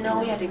biology. I didn't know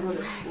we had to go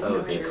to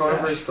school.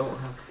 Conifers don't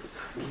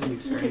have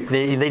leaves, right?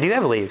 They do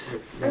have leaves. Are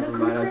the Never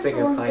mind, I'm conifers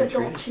thinking the of ones pine that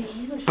don't trees.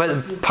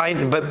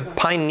 change? But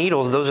pine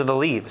needles, those are the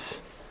leaves.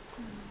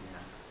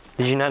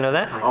 Did you not know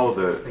that?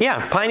 Oh,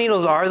 Yeah, pine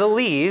needles are the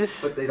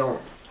leaves. But they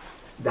don't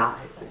die.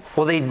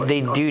 Well,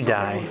 they do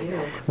die.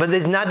 But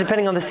it's not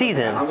depending on the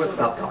season. I'm going to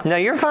stop talking. No,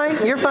 you're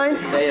fine. You're fine.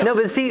 No,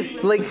 but see,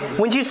 like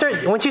once you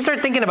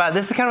start thinking about it,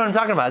 this is kind of what I'm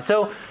talking about.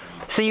 So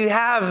you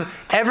have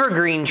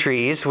evergreen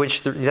trees,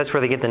 which that's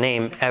where they get the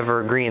name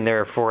evergreen.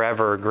 They're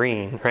forever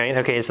green, right?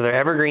 Okay, so they're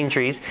evergreen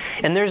trees.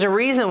 And there's a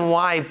reason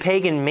why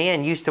pagan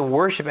man used to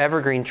worship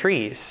evergreen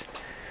trees.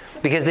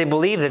 because they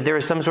believed that there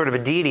was some sort of a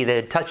deity that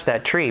had touched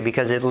that tree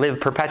because it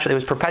lived perpetually. It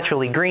was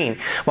perpetually green,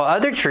 while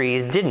other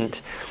trees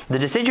didn't. The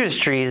deciduous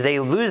trees, they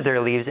lose their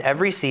leaves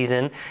every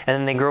season and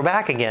then they grow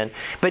back again.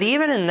 But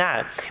even in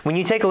that, when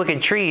you take a look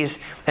at trees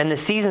and the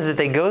seasons that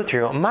they go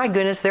through, my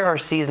goodness, there are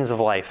seasons of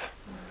life.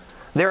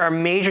 There are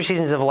major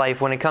seasons of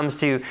life when it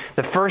comes to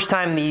the first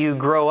time that you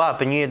grow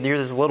up and you're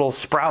this little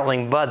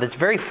sproutling bud that's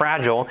very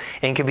fragile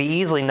and can be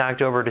easily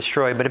knocked over or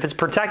destroyed. But if it's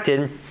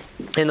protected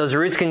and those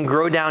roots can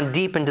grow down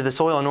deep into the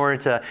soil in order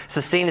to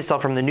sustain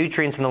itself from the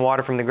nutrients and the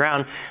water from the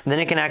ground, then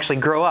it can actually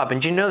grow up.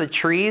 And do you know that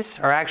trees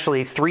are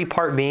actually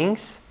 3-part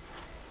beings?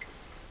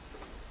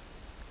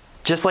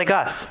 Just like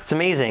us. It's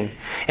amazing.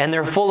 And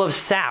they're full of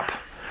sap.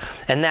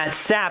 And that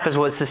sap is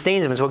what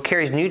sustains them, is what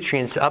carries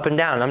nutrients up and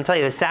down. And I'm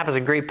telling you, the sap is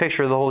a great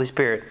picture of the Holy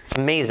Spirit. It's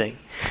amazing.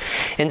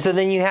 And so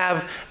then you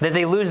have that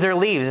they lose their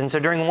leaves. And so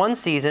during one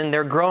season,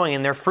 they're growing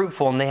and they're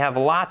fruitful and they have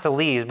lots of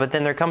leaves. But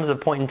then there comes a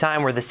point in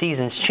time where the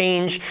seasons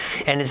change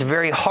and it's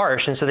very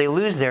harsh. And so they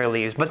lose their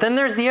leaves. But then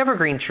there's the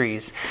evergreen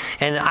trees.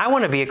 And I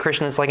want to be a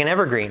Christian that's like an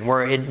evergreen,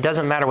 where it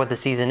doesn't matter what the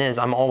season is,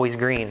 I'm always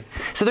green.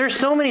 So there's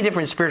so many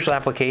different spiritual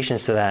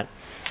applications to that.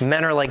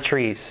 Men are like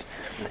trees.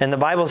 And the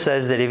Bible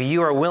says that if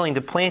you are willing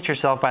to plant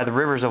yourself by the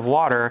rivers of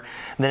water,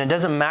 then it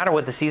doesn't matter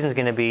what the season's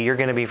going to be, you're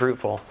going to be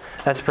fruitful.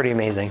 That's pretty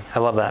amazing. I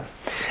love that.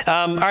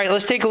 All right,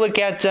 let's take a look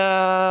at,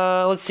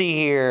 let's see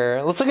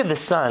here. Let's look at the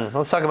sun.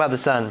 Let's talk about the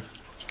sun.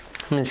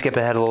 I'm going to skip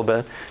ahead a little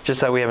bit, just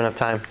so we have enough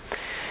time.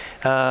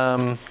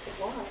 All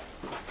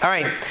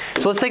right,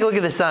 so let's take a look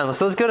at the sun.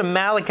 So let's go to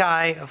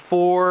Malachi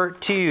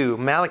 4:2.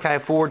 Malachi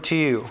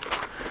 4:2.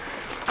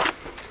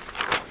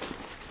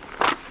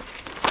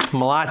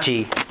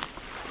 Malachi.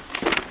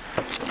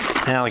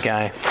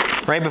 Malachi,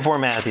 right before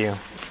Matthew.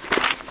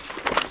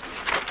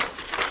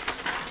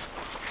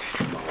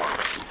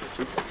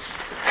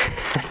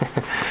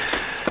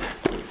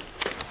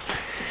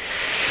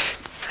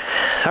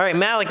 All right,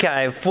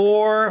 Malachi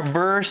 4,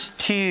 verse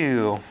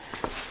 2.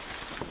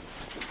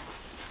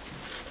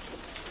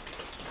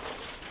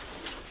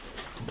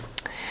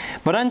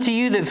 But unto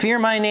you that fear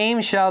my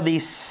name shall the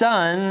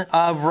Son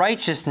of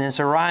Righteousness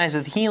arise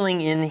with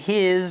healing in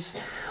his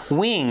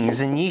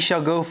wings, and ye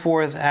shall go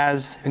forth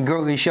and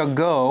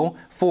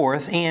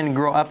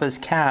grow up as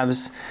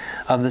calves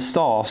of the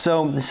stall.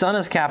 So the Son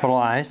is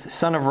capitalized,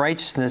 Son of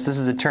Righteousness. This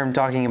is a term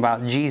talking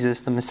about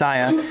Jesus, the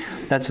Messiah.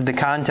 That's what the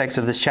context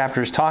of this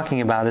chapter is talking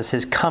about, is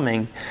his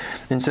coming.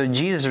 And so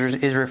Jesus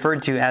is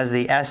referred to as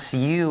the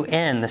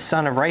S-U-N, the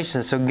Son of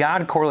Righteousness. So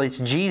God correlates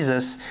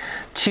Jesus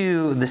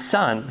to the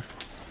sun,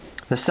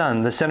 the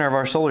center of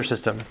our solar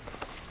system.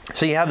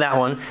 So you have that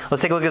one.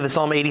 Let's take a look at the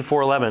Psalm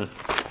 84:11.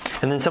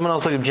 And then someone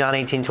else look at John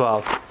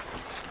 18:12.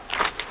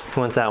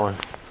 Who wants that one?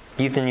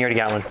 Ethan, you already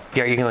got one.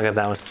 Yeah, you can look at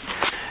that one.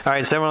 All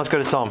right, so everyone else go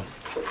to Psalm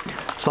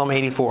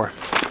 84.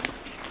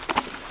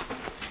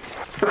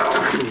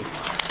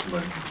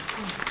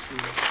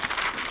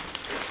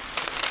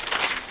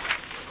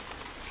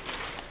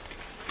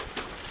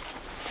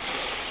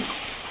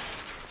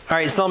 All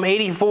right, Psalm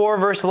 84,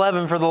 verse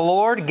 11. For the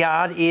Lord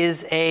God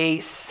is a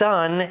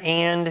sun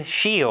and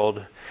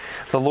shield.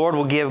 The Lord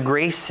will give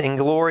grace and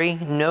glory.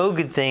 No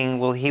good thing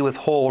will he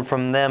withhold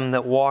from them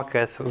that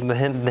walketh,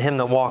 him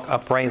that walk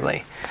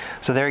uprightly.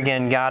 So there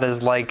again, God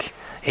is like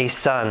a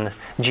sun.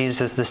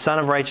 Jesus is the Son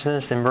of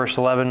Righteousness. In verse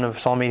 11 of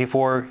Psalm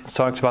 84, it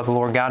talks about the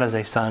Lord God as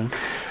a sun.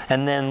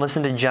 And then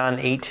listen to John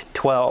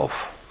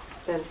 8:12.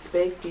 Then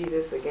spake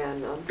Jesus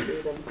again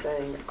unto them,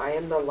 saying, I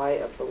am the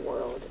light of the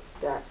world,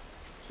 that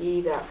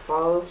he that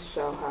followeth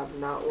shall have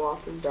not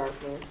walked in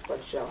darkness,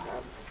 but shall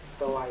have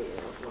the light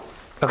of life.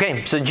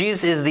 Okay, so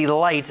Jesus is the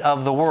light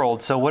of the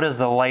world. So what is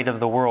the light of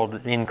the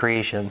world in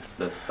creation?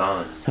 The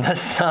sun. The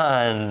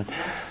sun.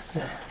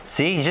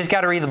 See, you just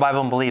got to read the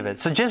Bible and believe it.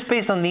 So just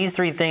based on these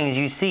three things,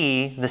 you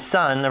see the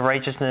Son of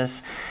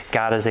Righteousness,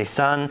 God is a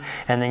sun,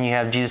 and then you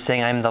have Jesus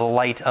saying, I am the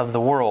light of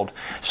the world.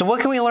 So what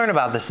can we learn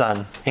about the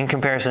sun in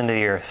comparison to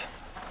the earth?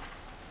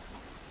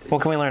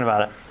 What can we learn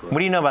about it? What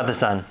do you know about the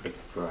sun? It's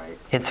bright.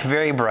 It's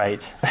very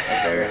bright.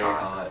 Very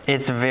hot.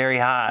 It's very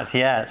hot,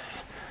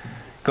 yes.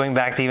 Going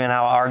back to even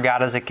how our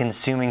God is a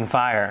consuming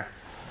fire.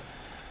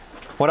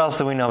 What else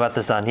do we know about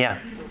the sun? Yeah.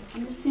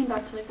 I'm just thinking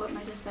back to like what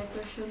my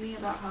disciples showed me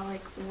about how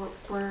like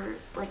we're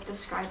like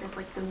described as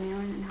like the moon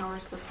and how we're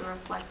supposed to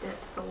reflect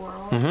it to the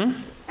world, Mm-hmm.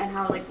 and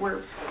how like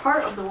we're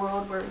part of the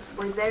world, we're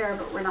there,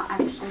 but we're not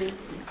actually,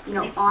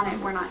 on it.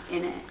 We're not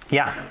in it.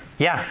 Yeah,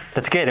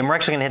 that's good. And we're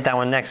actually going to hit that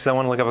one next. So I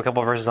want to look up a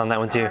couple of verses on that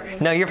one too. Sorry.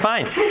 No, you're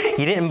fine.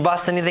 You didn't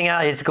bust anything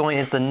out. It's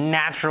the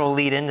natural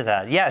lead into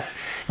that. Yes,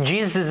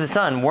 Jesus is the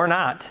Son. We're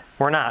not.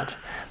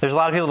 There's a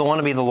lot of people that want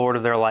to be the Lord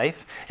of their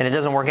life, and it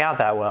doesn't work out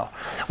that well.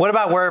 What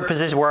about where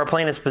our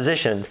planet's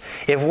positioned?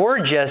 If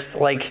we're just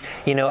like,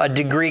 a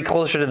degree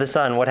closer to the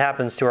sun, what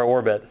happens to our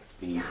orbit?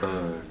 We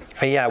burn.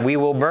 Yeah, we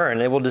will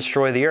burn. It will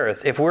destroy the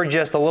earth. If we're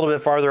just a little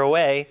bit farther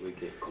away, We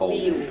get cold.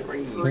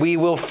 we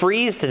will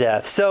freeze to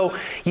death. So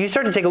you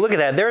start to take a look at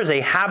that. There is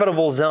a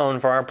habitable zone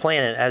for our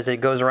planet as it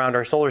goes around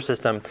our solar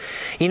system.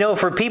 You know,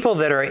 for people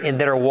that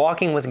are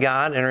walking with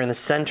God and are in the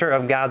center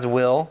of God's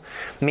will,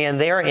 man,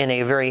 they are in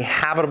a very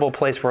habitable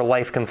place where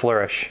life can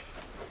flourish.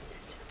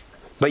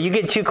 But you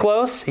get too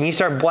close and you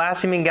start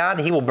blaspheming God,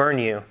 He will burn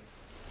you.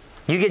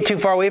 You get too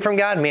far away from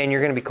God, man,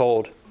 you're going to be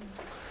cold.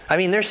 I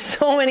mean, there's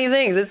so many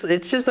things.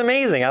 It's just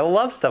amazing. I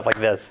love stuff like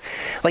this.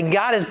 Like,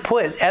 God has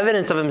put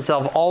evidence of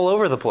Himself all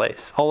over the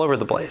place. All over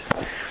the place.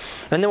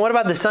 And then what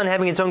about the sun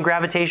having its own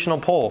gravitational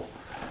pull?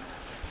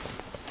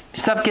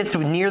 Stuff gets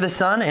near the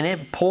sun and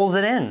it pulls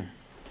it in.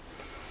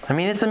 I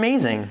mean, it's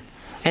amazing.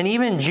 And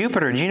even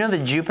Jupiter. Do you know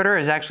that Jupiter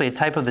is actually a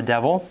type of the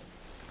devil?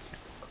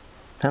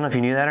 I don't know if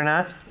you knew that or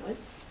not. What?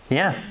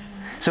 Yeah.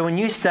 So when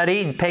you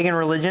studied pagan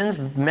religions,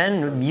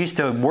 men used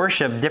to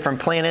worship different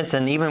planets,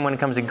 and even when it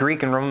comes to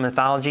Greek and Roman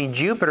mythology,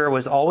 Jupiter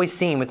was always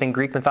seen within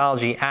Greek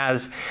mythology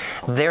as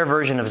their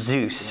version of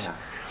Zeus. Yeah.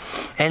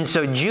 And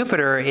so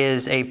Jupiter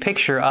is a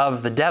picture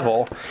of the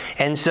devil.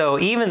 And so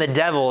even the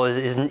devil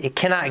it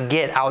cannot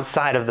get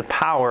outside of the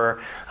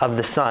power of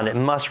the sun. It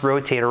must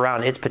rotate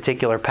around its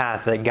particular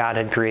path that God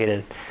had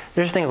created.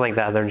 There's things like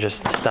that that are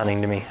just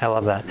stunning to me. I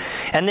love that.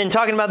 And then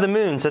talking about the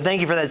moon. So thank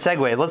you for that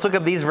segue. Let's look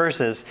up these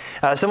verses.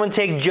 Someone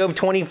take Job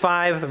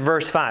 25,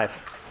 verse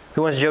 5.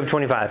 Who wants Job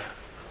 25?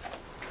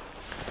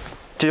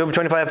 Job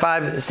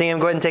 25:5. Sam,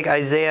 go ahead and take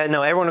Isaiah.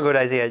 No, everyone will go to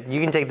Isaiah.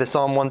 You can take the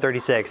Psalm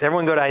 136.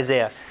 Everyone go to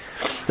Isaiah.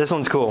 This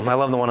one's cool. I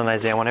love the one in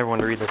Isaiah. I want everyone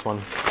to read this one.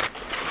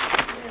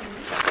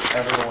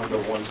 Everyone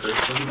but one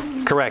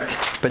person?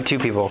 Correct, but two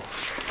people.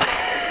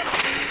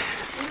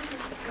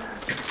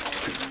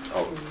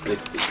 Oh,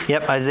 60.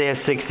 Yep, Isaiah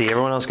 60.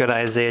 Everyone else go to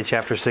Isaiah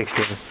chapter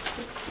 60.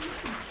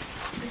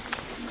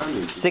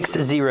 60.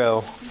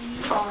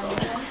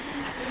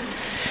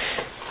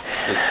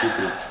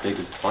 Jupiter's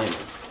biggest planet,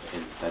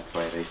 and that's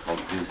why they call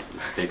Zeus the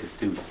biggest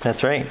dude.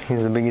 That's right.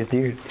 He's the biggest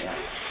dude. Yeah.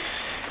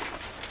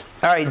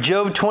 All right,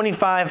 Job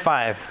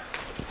 25:5.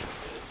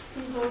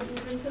 Behold,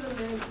 even to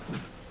the wind,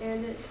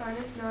 and it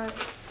shineth not,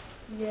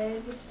 yea,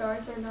 the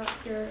stars are not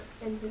pure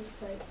in his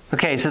sight.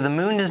 Okay, so the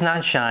moon does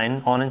not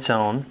shine on its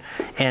own,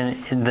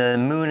 and the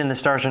moon and the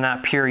stars are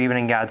not pure even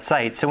in God's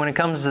sight. So when it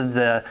comes to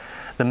the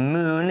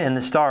moon and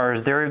the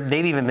stars,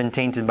 they've even been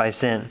tainted by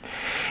sin.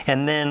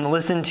 And then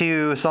listen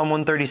to Psalm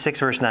 136,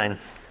 verse 9.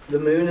 The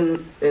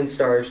moon and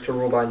stars to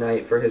rule by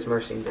night, for His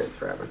mercy endureth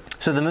forever.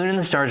 So the moon and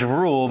the stars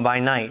rule by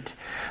night.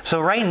 So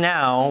right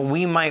now,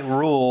 we might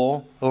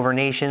rule over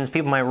nations.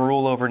 People might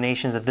rule over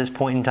nations at this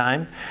point in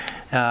time.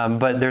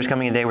 But there's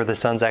coming a day where the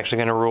sun's actually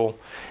going to rule.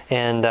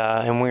 And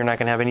we're not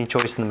going to have any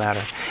choice in the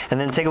matter. And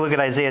then take a look at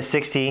Isaiah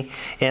 60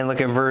 and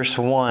look at verse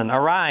 1.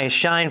 Arise,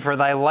 shine, for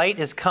thy light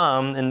is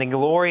come, and the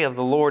glory of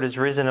the Lord is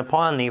risen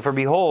upon thee. For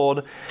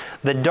behold,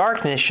 the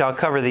darkness shall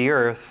cover the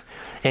earth,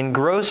 and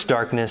gross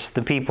darkness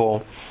the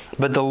people.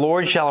 But the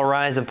Lord shall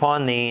arise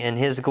upon thee, and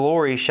His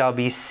glory shall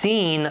be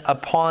seen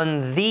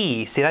upon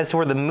thee. See, that's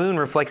where the moon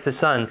reflects the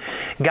sun.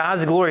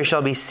 God's glory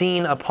shall be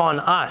seen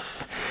upon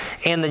us.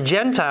 And the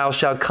Gentiles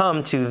shall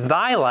come to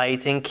thy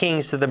light, and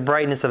kings to the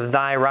brightness of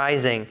thy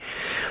rising.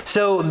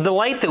 So the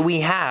light that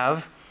we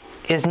have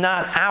is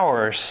not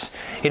ours.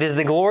 It is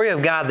the glory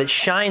of God that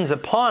shines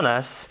upon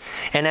us.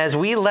 And as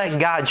we let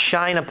God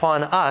shine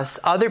upon us,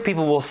 other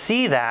people will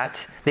see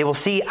that. They will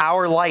see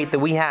our light that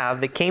we have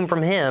that came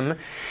from Him,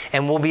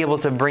 and we'll be able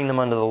to bring them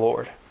unto the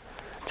Lord.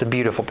 It's a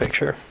beautiful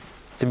picture.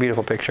 It's a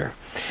beautiful picture.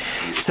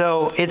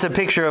 So it's a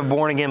picture of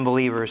born-again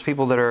believers,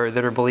 people that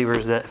are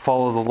believers that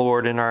follow the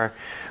Lord and are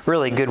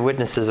really good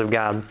witnesses of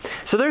God.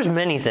 So there's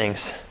many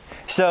things.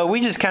 So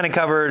we just kind of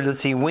covered,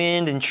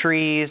 wind and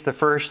trees, the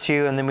first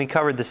two, and then we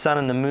covered the sun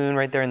and the moon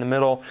right there in the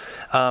middle.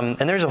 And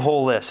there's a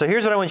whole list. So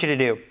here's what I want you to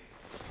do.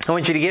 I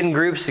want you to get in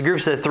groups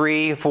of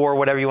 3, 4,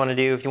 whatever you want to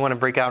do. If you want to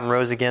break out in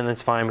rows again,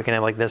 that's fine. We can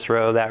have like this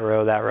row, that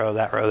row, that row,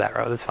 that row, that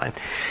row. That's fine.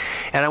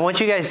 And I want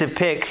you guys to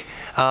pick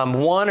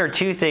one or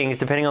two things,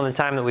 depending on the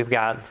time that we've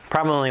got.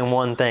 Probably only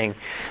one thing.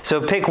 So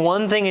pick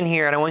one thing in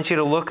here, and I want you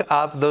to look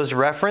up those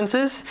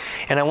references,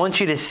 and I want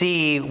you to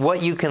see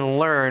what you can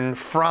learn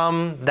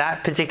from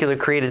that particular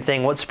created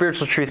thing. What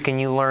spiritual truth can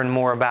you learn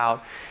more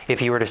about if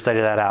you were to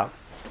study that out?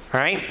 All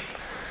right?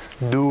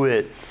 Do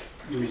it.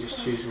 Do we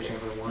just choose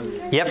whichever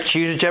one? Yep,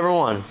 choose whichever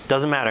one.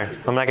 Doesn't matter.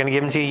 I'm not going to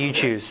give them to you. You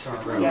choose.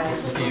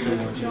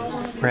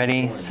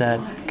 Ready, set,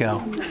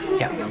 go.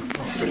 Yeah.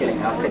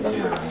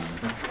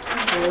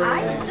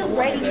 I'm still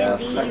writing in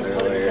these.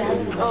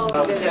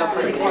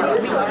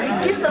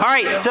 All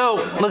right, so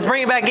let's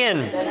bring it back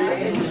in.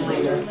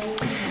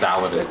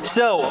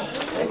 So,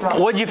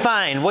 what'd you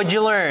find? What'd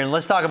you learn?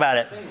 Let's talk about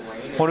it.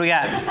 What do we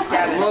got?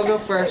 Yeah, we'll go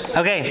first.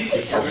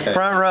 Okay.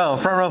 Front row,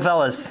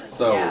 fellas.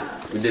 So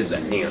we did the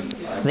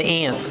ants. The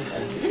ants.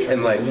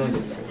 And like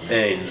in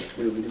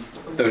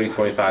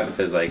 30:25 it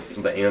says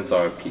like the ants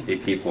are a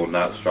people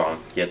not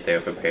strong, yet they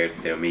are prepared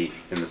for their meat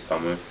in the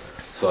summer.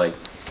 So like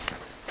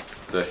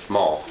they're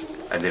small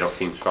and they don't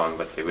seem strong,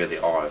 but they really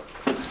are.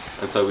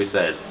 And so we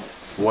said,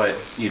 what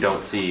you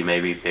don't see may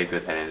be bigger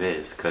than it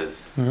is,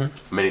 because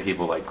many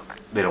people, like,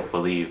 they don't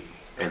believe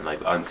in,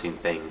 like, unseen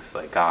things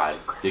like God.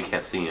 You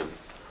can't see him.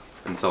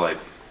 And so, like,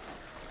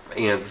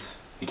 ants,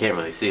 you can't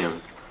really see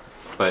them,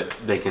 but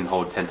they can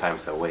hold 10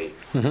 times their weight.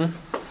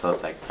 So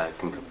it's like that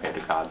can compare to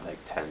God, like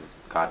 10.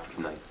 God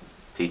can, like,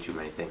 teach you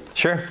many things.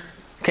 Sure.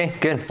 Okay,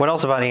 good. What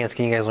else about ants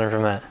can you guys learn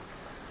from that?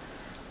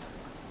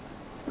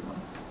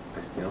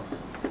 Anything else?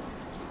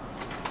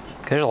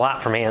 There's a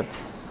lot from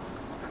ants.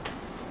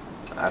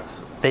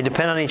 They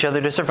depend on each other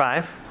to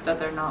survive. That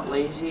they're not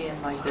lazy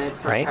and like they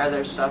prepare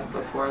their stuff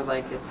before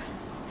like it's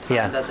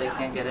time that they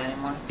can't get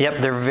anymore.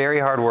 Yep, they're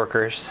very hard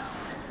workers,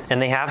 and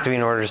they have to be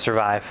in order to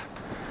survive.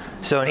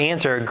 So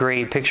ants are a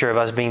great picture of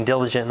us being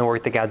diligent in the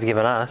work that God's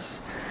given us.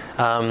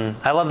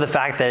 I love the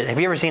fact that, have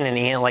you ever seen an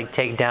ant like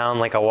take down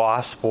like a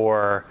wasp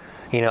or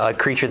a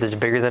creature that's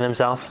bigger than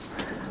himself?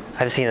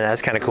 I've seen it.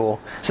 That's kind of cool.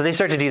 So they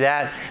start to do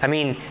that. I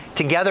mean,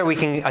 together we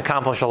can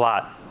accomplish a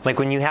lot. Like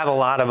when you have a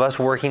lot of us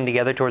working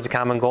together towards a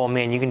common goal,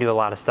 man, you can do a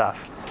lot of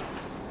stuff.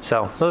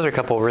 So those are a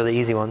couple of really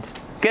easy ones.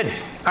 Good.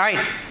 All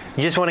right.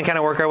 You just want to kind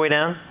of work our way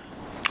down?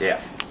 Yeah.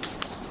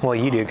 Well,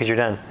 you do because you're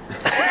done.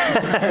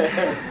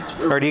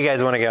 Or do you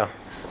guys want to go?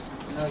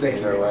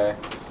 Either way.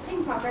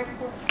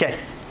 Okay.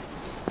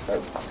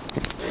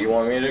 You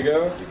want me to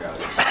go? You got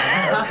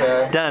it.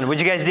 Okay. Done. What'd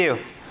you guys do?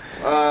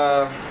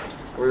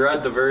 We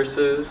read the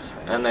verses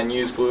and then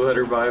used Blue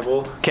Letter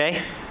Bible.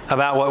 Okay.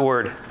 About what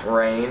word?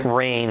 Rain.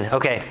 Rain.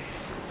 Okay.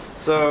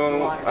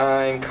 So,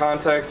 in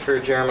context for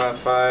Jeremiah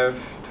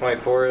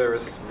 5:24, there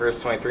was verse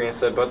 23, and it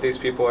said, "But these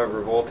people have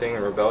revolting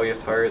and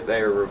rebellious heart;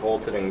 they are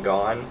revolted and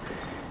gone.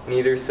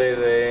 Neither say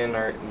they in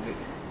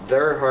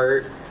their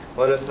heart,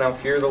 Let us now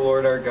fear the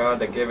Lord our God,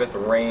 that giveth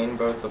rain,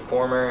 both the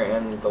former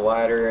and the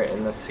latter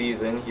in the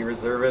season. He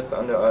reserveth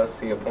unto us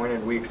the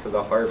appointed weeks of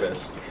the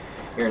harvest.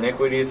 Your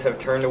iniquities have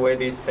turned away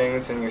these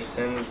things, and your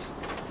sins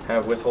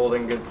have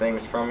withholding good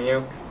things from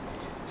you."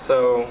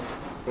 So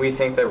we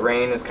think that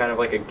rain is kind of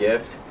like a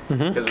gift,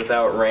 because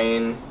without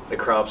rain, the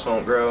crops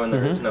won't grow and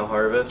there is no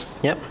harvest.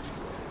 Yep.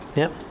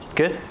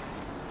 Good.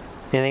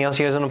 Anything else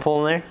you guys want to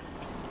pull in there?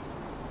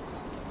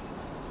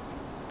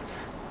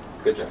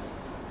 Good job.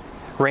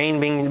 Rain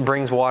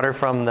brings water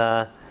from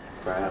the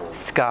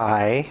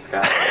sky.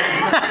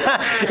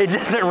 It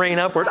doesn't rain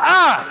upward.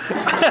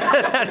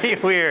 That'd be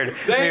weird.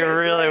 That'd be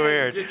really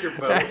weird. Get your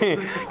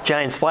boat.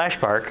 Giant splash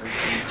park.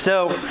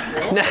 So,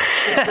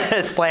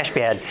 splash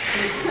pad.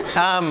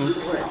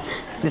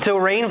 So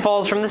rain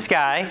falls from the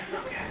sky,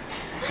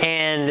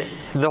 and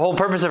the whole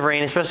purpose of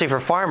rain, especially for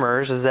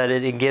farmers, is that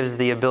it gives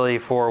the ability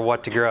for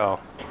what to grow?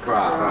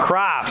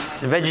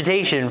 Crops,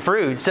 vegetation,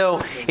 fruit.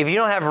 So if you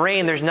don't have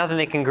rain, there's nothing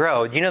that can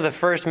grow. You know, the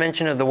first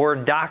mention of the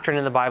word doctrine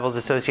in the Bible is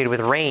associated with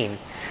rain,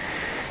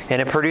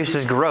 and it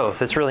produces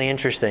growth. It's really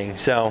interesting.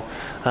 So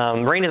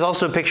rain is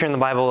also a picture in the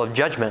Bible of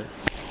judgment,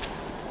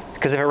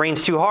 because if it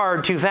rains too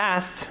hard, too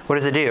fast, what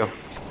does it do?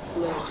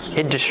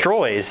 It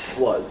destroys.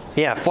 Floods.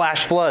 Yeah,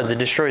 flash floods. It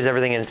destroys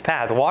everything in its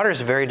path. Water is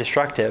very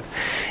destructive.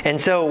 And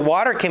so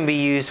water can be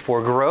used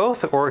for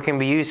growth, or it can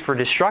be used for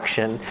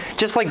destruction,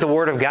 just like the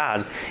Word of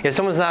God. If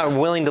someone's not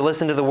willing to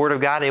listen to the Word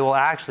of God, it will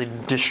actually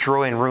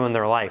destroy and ruin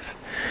their life.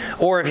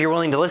 Or if you're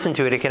willing to listen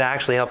to it, it could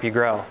actually help you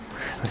grow.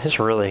 There's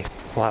really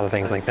a lot of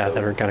things like that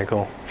that are kind of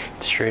cool.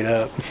 Straight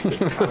up.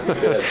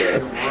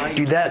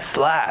 Dude, that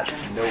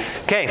slaps.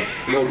 Okay.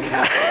 No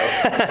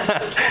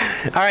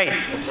cap. All right,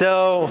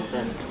 so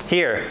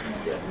here,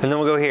 and then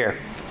we'll go here.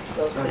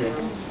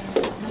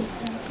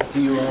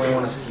 Do you only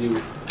want us to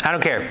do? I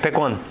don't care. Pick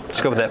one.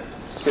 Just go with it.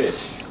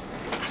 Fish.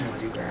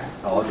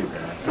 I'll do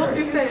grass.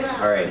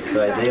 Alright,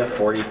 so Isaiah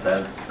 40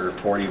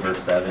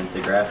 verse 7,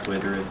 "The grass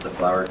withereth, the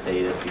flower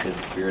fadeth, because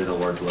the Spirit of the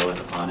Lord bloweth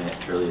upon it.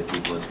 Surely the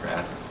people is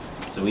grass."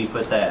 So we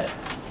put that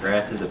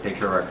grass is a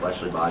picture of our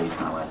fleshly bodies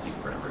not lasting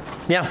forever.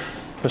 Yeah,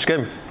 that's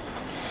good.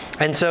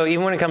 And so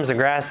even when it comes to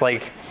grass,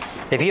 like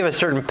if you have a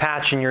certain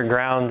patch in your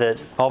ground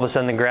that all of a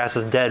sudden the grass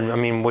is dead, I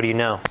mean, what do you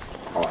know?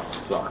 Oh, it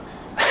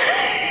sucks.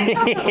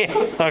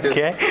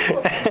 Okay.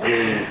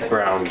 Green,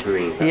 brown,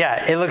 green.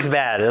 Yeah, it looks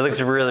bad. It looks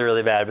really,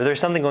 really bad. But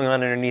there's something going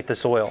on underneath the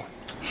soil.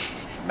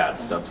 Bad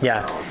stuff.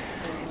 Yeah.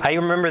 I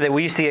remember that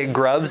we used to get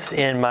grubs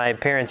in my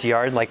parents'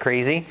 yard like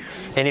crazy.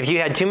 And if you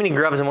had too many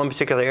grubs in one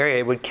particular area,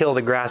 it would kill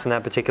the grass in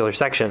that particular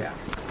section. Yeah.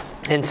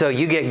 And so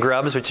you get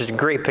grubs, which is a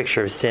great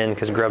picture of sin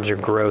because grubs are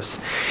gross.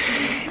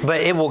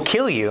 But it will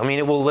kill you. I mean,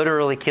 it will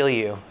literally kill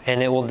you.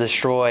 And it will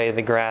destroy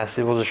the grass.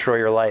 It will destroy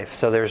your life.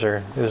 So those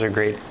are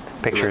great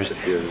pictures.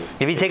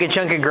 If you take a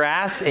chunk of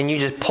grass and you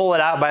just pull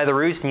it out by the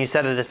roots and you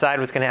set it aside,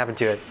 what's going to happen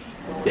to it?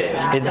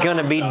 Dead. It's going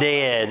to be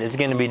dead. It's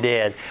going to be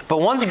dead.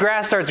 But once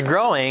grass starts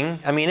growing,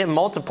 I mean, it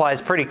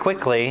multiplies pretty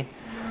quickly.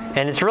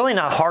 And it's really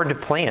not hard to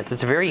plant.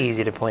 It's very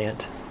easy to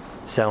plant.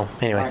 So,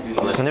 anyway.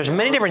 And there's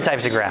many different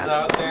types of grass.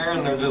 Out there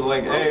and they're just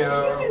like,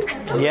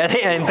 "Ayo." Yeah,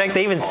 in fact,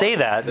 they even say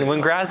that. When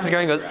grass is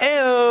growing, it goes,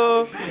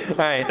 "Ayo." All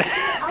right.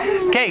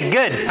 Okay,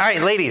 good. All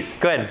right, ladies,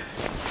 go ahead.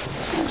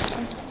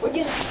 We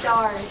get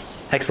stars.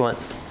 Excellent.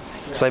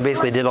 So I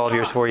basically did all of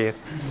yours for you.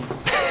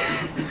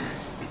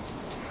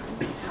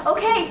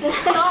 Okay, so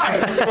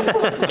stars.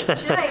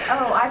 Should I?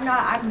 Oh,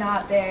 I'm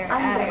not there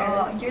at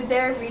all. You're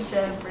there. Read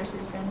the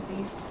verses then,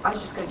 please. I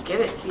was just gonna give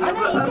it to you. Oh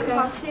no, you can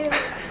talk too.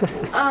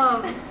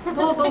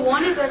 Well, the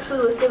one is actually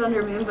listed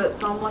under moon, but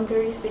Psalm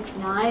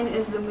 136:9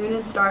 is the moon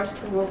and stars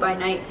to rule by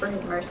night, for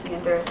His mercy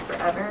endureth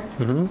forever.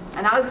 Mm-hmm.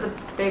 And that was the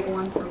big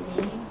one for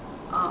me.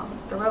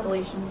 The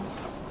Revelations.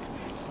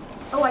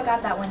 Oh, I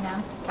got that one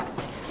now.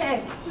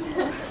 Okay.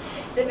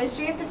 The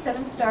mystery of the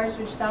 7 stars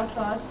which thou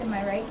sawest in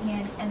my right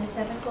hand, and the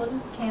 7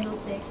 golden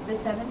candlesticks. The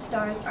 7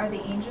 stars are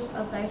the angels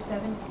of the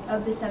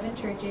 7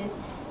 churches,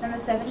 and the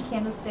 7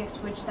 candlesticks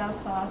which thou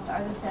sawest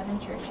are the 7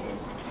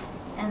 churches.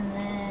 And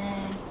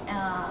then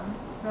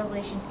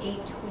Revelation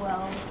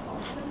 8:12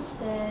 also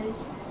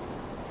says,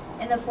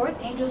 and the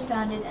 4th angel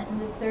sounded,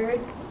 and the 3rd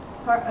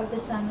part of the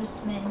sun was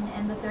smitten,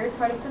 and the 3rd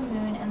part of the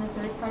moon, and the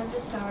 3rd part of the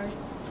stars,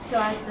 so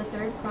as the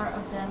 3rd part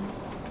of them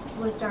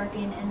was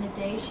darkened, and the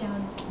day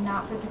shone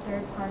not for the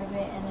 3rd part of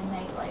it, and the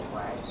night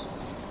likewise.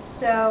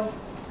 So,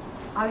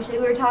 obviously,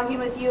 we were talking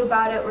with you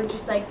about it. We're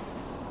just like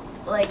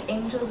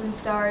angels and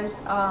stars.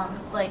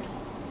 Like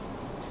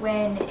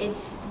when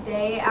it's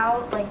day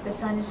out, like the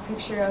sun is a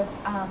picture of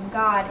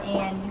God,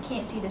 and you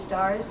can't see the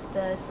stars.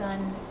 The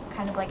sun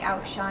kind of like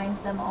outshines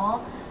them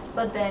all.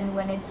 But then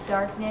when it's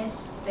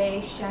darkness,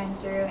 they shine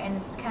through,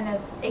 and it's kind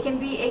of it can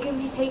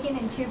be taken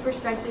in 2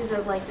 perspectives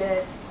of like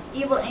the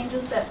evil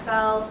angels that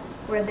fell,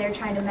 where they're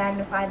trying to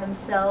magnify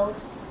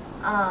themselves,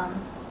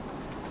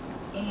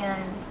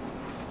 and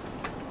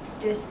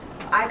just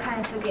I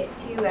kind of took it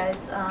too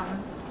as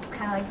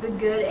kind of like the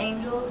good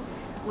angels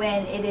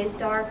when it is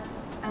dark,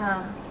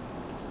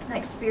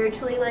 like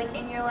spiritually, like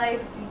in your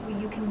life,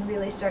 you can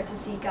really start to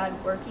see God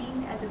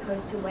working, as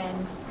opposed to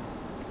when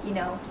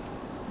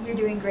you're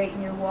doing great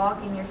in your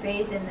walk, in your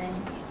faith, and then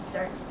it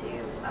starts to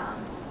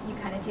you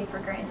kind of take for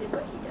granted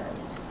what He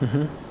does.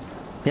 Mm-hmm.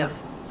 Yeah.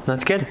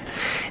 That's good.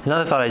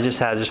 Another thought I just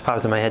had just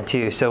popped in my head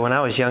too. So when I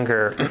was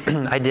younger,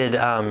 I did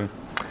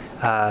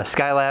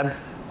Skylab.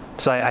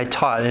 So I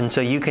taught, and so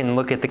you can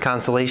look at the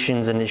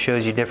constellations, and it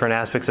shows you different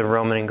aspects of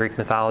Roman and Greek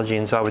mythology,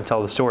 and so I would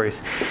tell the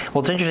stories. Well,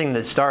 it's interesting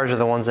that stars are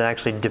the ones that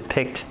actually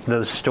depict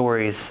those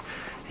stories,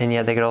 and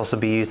yet they could also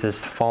be used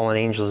as fallen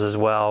angels as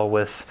well,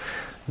 with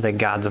the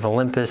gods of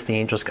Olympus, the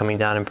angels coming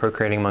down and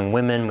procreating among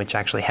women, which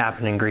actually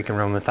happened in Greek and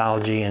Roman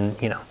mythology, and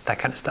that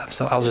kind of stuff.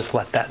 So I'll just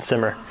let that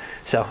simmer.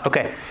 So,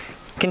 okay.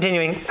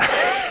 Continuing.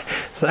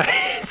 Sorry.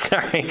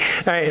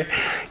 All right,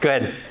 go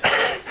ahead.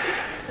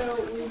 So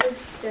we did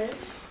fish,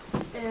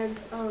 and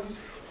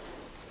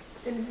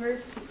in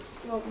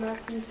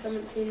Matthew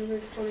 17,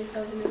 verse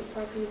 27, it was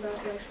talking about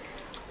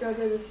go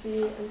to the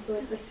sea, and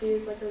so the sea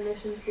is like a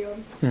mission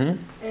field.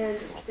 Mm-hmm. And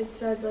it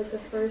said the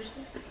first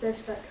fish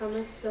that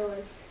cometh, so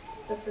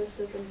the first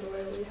open door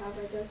we have,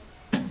 I guess,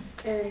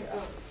 and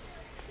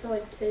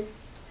to take.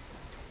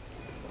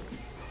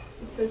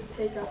 It says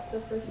take up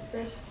the first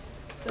fish.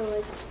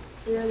 So,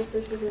 we are the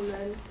fishes and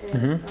men,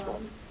 and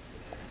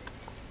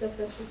the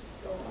fishes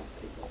go off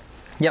people.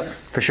 Yep,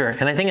 for sure.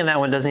 And I think in that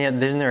one, isn't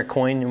there a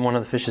coin in one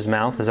of the fish's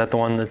mouth? Is that the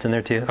one that's in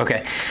there too?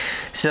 Okay.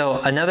 So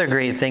another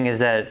great thing is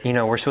that,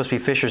 we're supposed to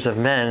be fishers of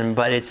men,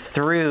 but it's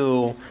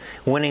through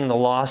winning the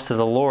lost to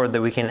the Lord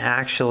that we can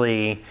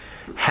actually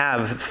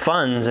have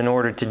funds in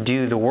order to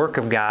do the work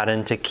of God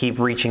and to keep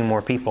reaching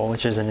more people,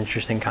 which is an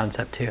interesting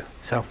concept too.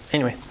 So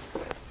anyway.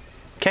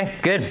 Okay,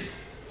 good.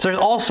 So there's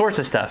all sorts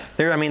of stuff.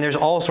 There's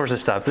all sorts of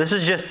stuff. This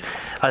is just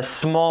a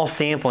small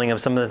sampling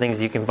of some of the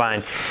things you can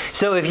find.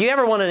 So if you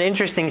ever want an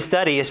interesting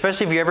study,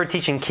 especially if you're ever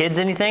teaching kids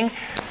anything,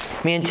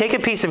 take a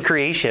piece of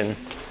creation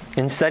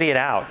and study it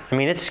out.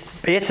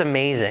 It's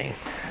amazing.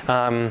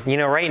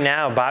 Right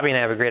now, Bobby and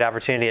I have a great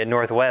opportunity at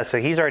Northwest. So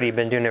he's already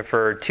been doing it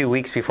for 2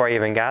 weeks before I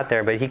even got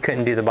there, but he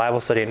couldn't do the Bible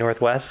study at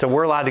Northwest. So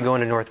we're allowed to go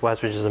into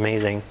Northwest, which is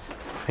amazing.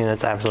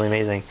 That's absolutely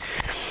amazing.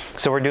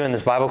 So we're doing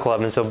this Bible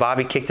club, and so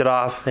Bobby kicked it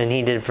off, and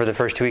he did for the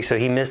first 2 weeks, so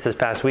he missed this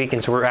past week,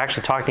 and so we're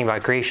actually talking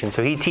about creation.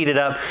 So he teed it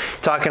up,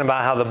 talking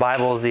about how the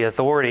Bible is the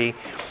authority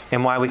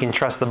and why we can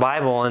trust the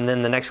Bible, and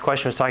then the next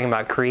question was talking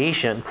about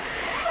creation.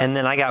 And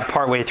then I got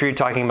partway through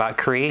talking about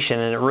creation,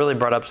 and it really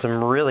brought up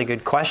some really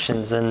good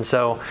questions. And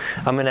so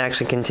I'm going to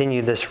actually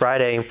continue this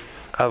Friday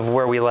of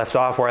where I left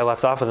off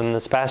with them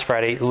this past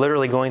Friday,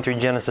 literally going through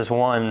Genesis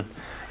 1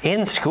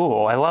 in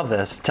school. I love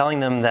this, telling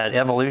them that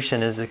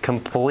evolution is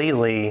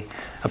completely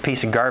a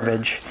piece of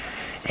garbage,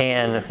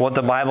 and what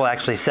the Bible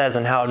actually says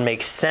and how it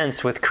makes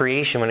sense with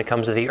creation when it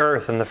comes to the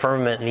earth and the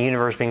firmament and the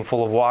universe being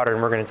full of water,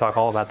 and we're going to talk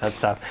all about that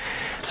stuff.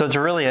 So it's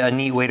really a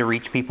neat way to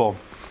reach people,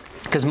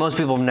 because most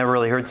people have never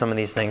really heard some of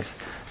these things,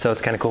 so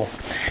it's kind of cool.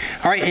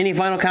 All right, any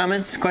final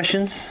comments,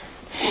 questions?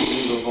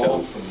 We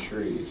evolved from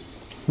trees.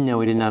 No,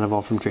 we did not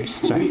evolve from trees.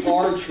 Sorry. We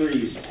are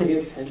trees. Pay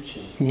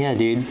attention. Yeah,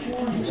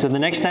 dude. So the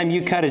next time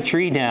you cut a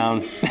tree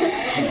down, be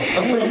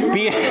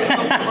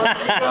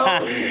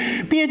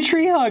a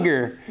tree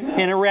hugger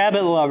and a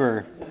rabbit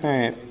lover. All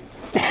right.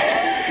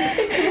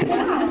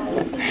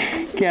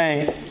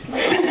 Okay.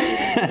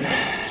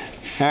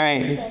 All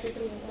right.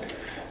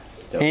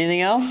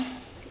 Anything else?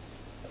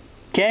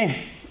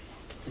 Okay.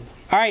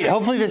 All right,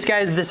 hopefully this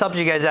helps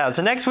you guys out.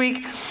 So next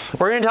week,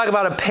 we're going to talk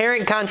about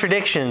apparent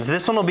contradictions.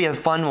 This one will be a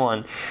fun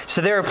one.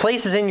 So there are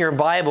places in your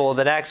Bible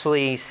that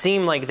actually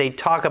seem like they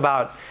talk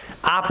about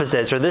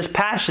opposites, or this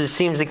passage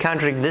seems to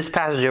contradict this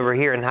passage over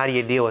here, and how do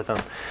you deal with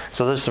them?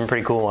 So those are some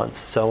pretty cool ones.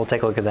 So we'll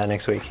take a look at that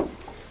next week,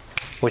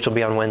 which will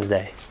be on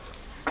Wednesday,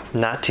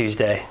 not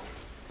Tuesday.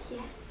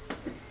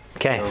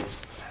 Okay. All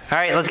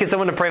right, let's get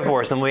someone to pray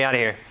for us, and we'll be out of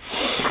here.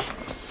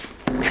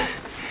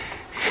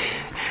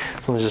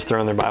 Someone's just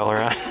throwing their Bible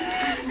around.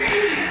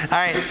 All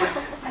right.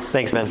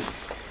 Thanks, Ben.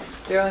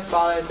 Dear Heavenly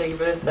Father, thank you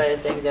for this day.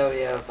 Thank you that we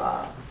have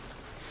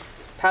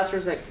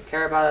pastors that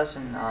care about us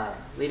and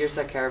leaders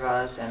that care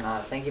about us. And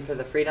thank you for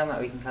the freedom that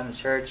we can come to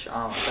church,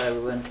 that we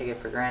wouldn't take it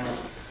for granted.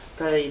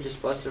 Pray that you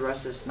just bless the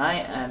rest of this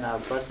night and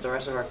bless the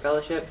rest of our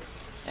fellowship.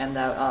 And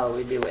that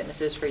we'd be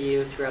witnesses for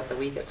you throughout the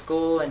week at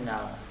school and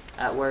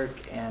at work.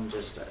 And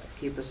just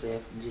keep us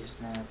safe. In Jesus'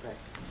 name I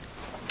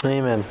pray.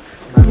 Amen.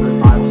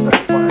 Remember, Bible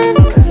study flyers.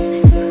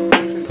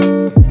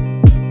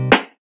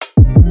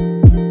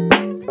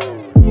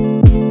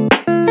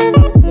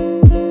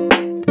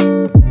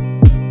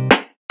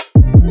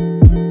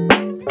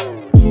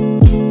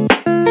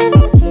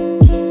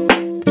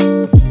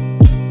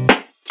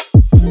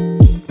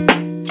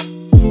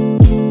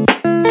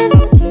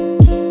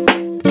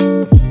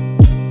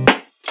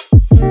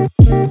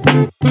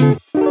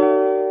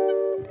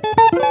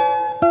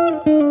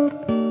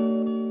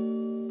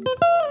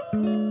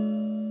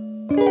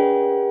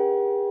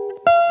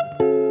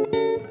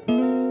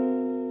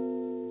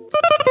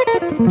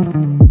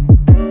 Mm-hmm.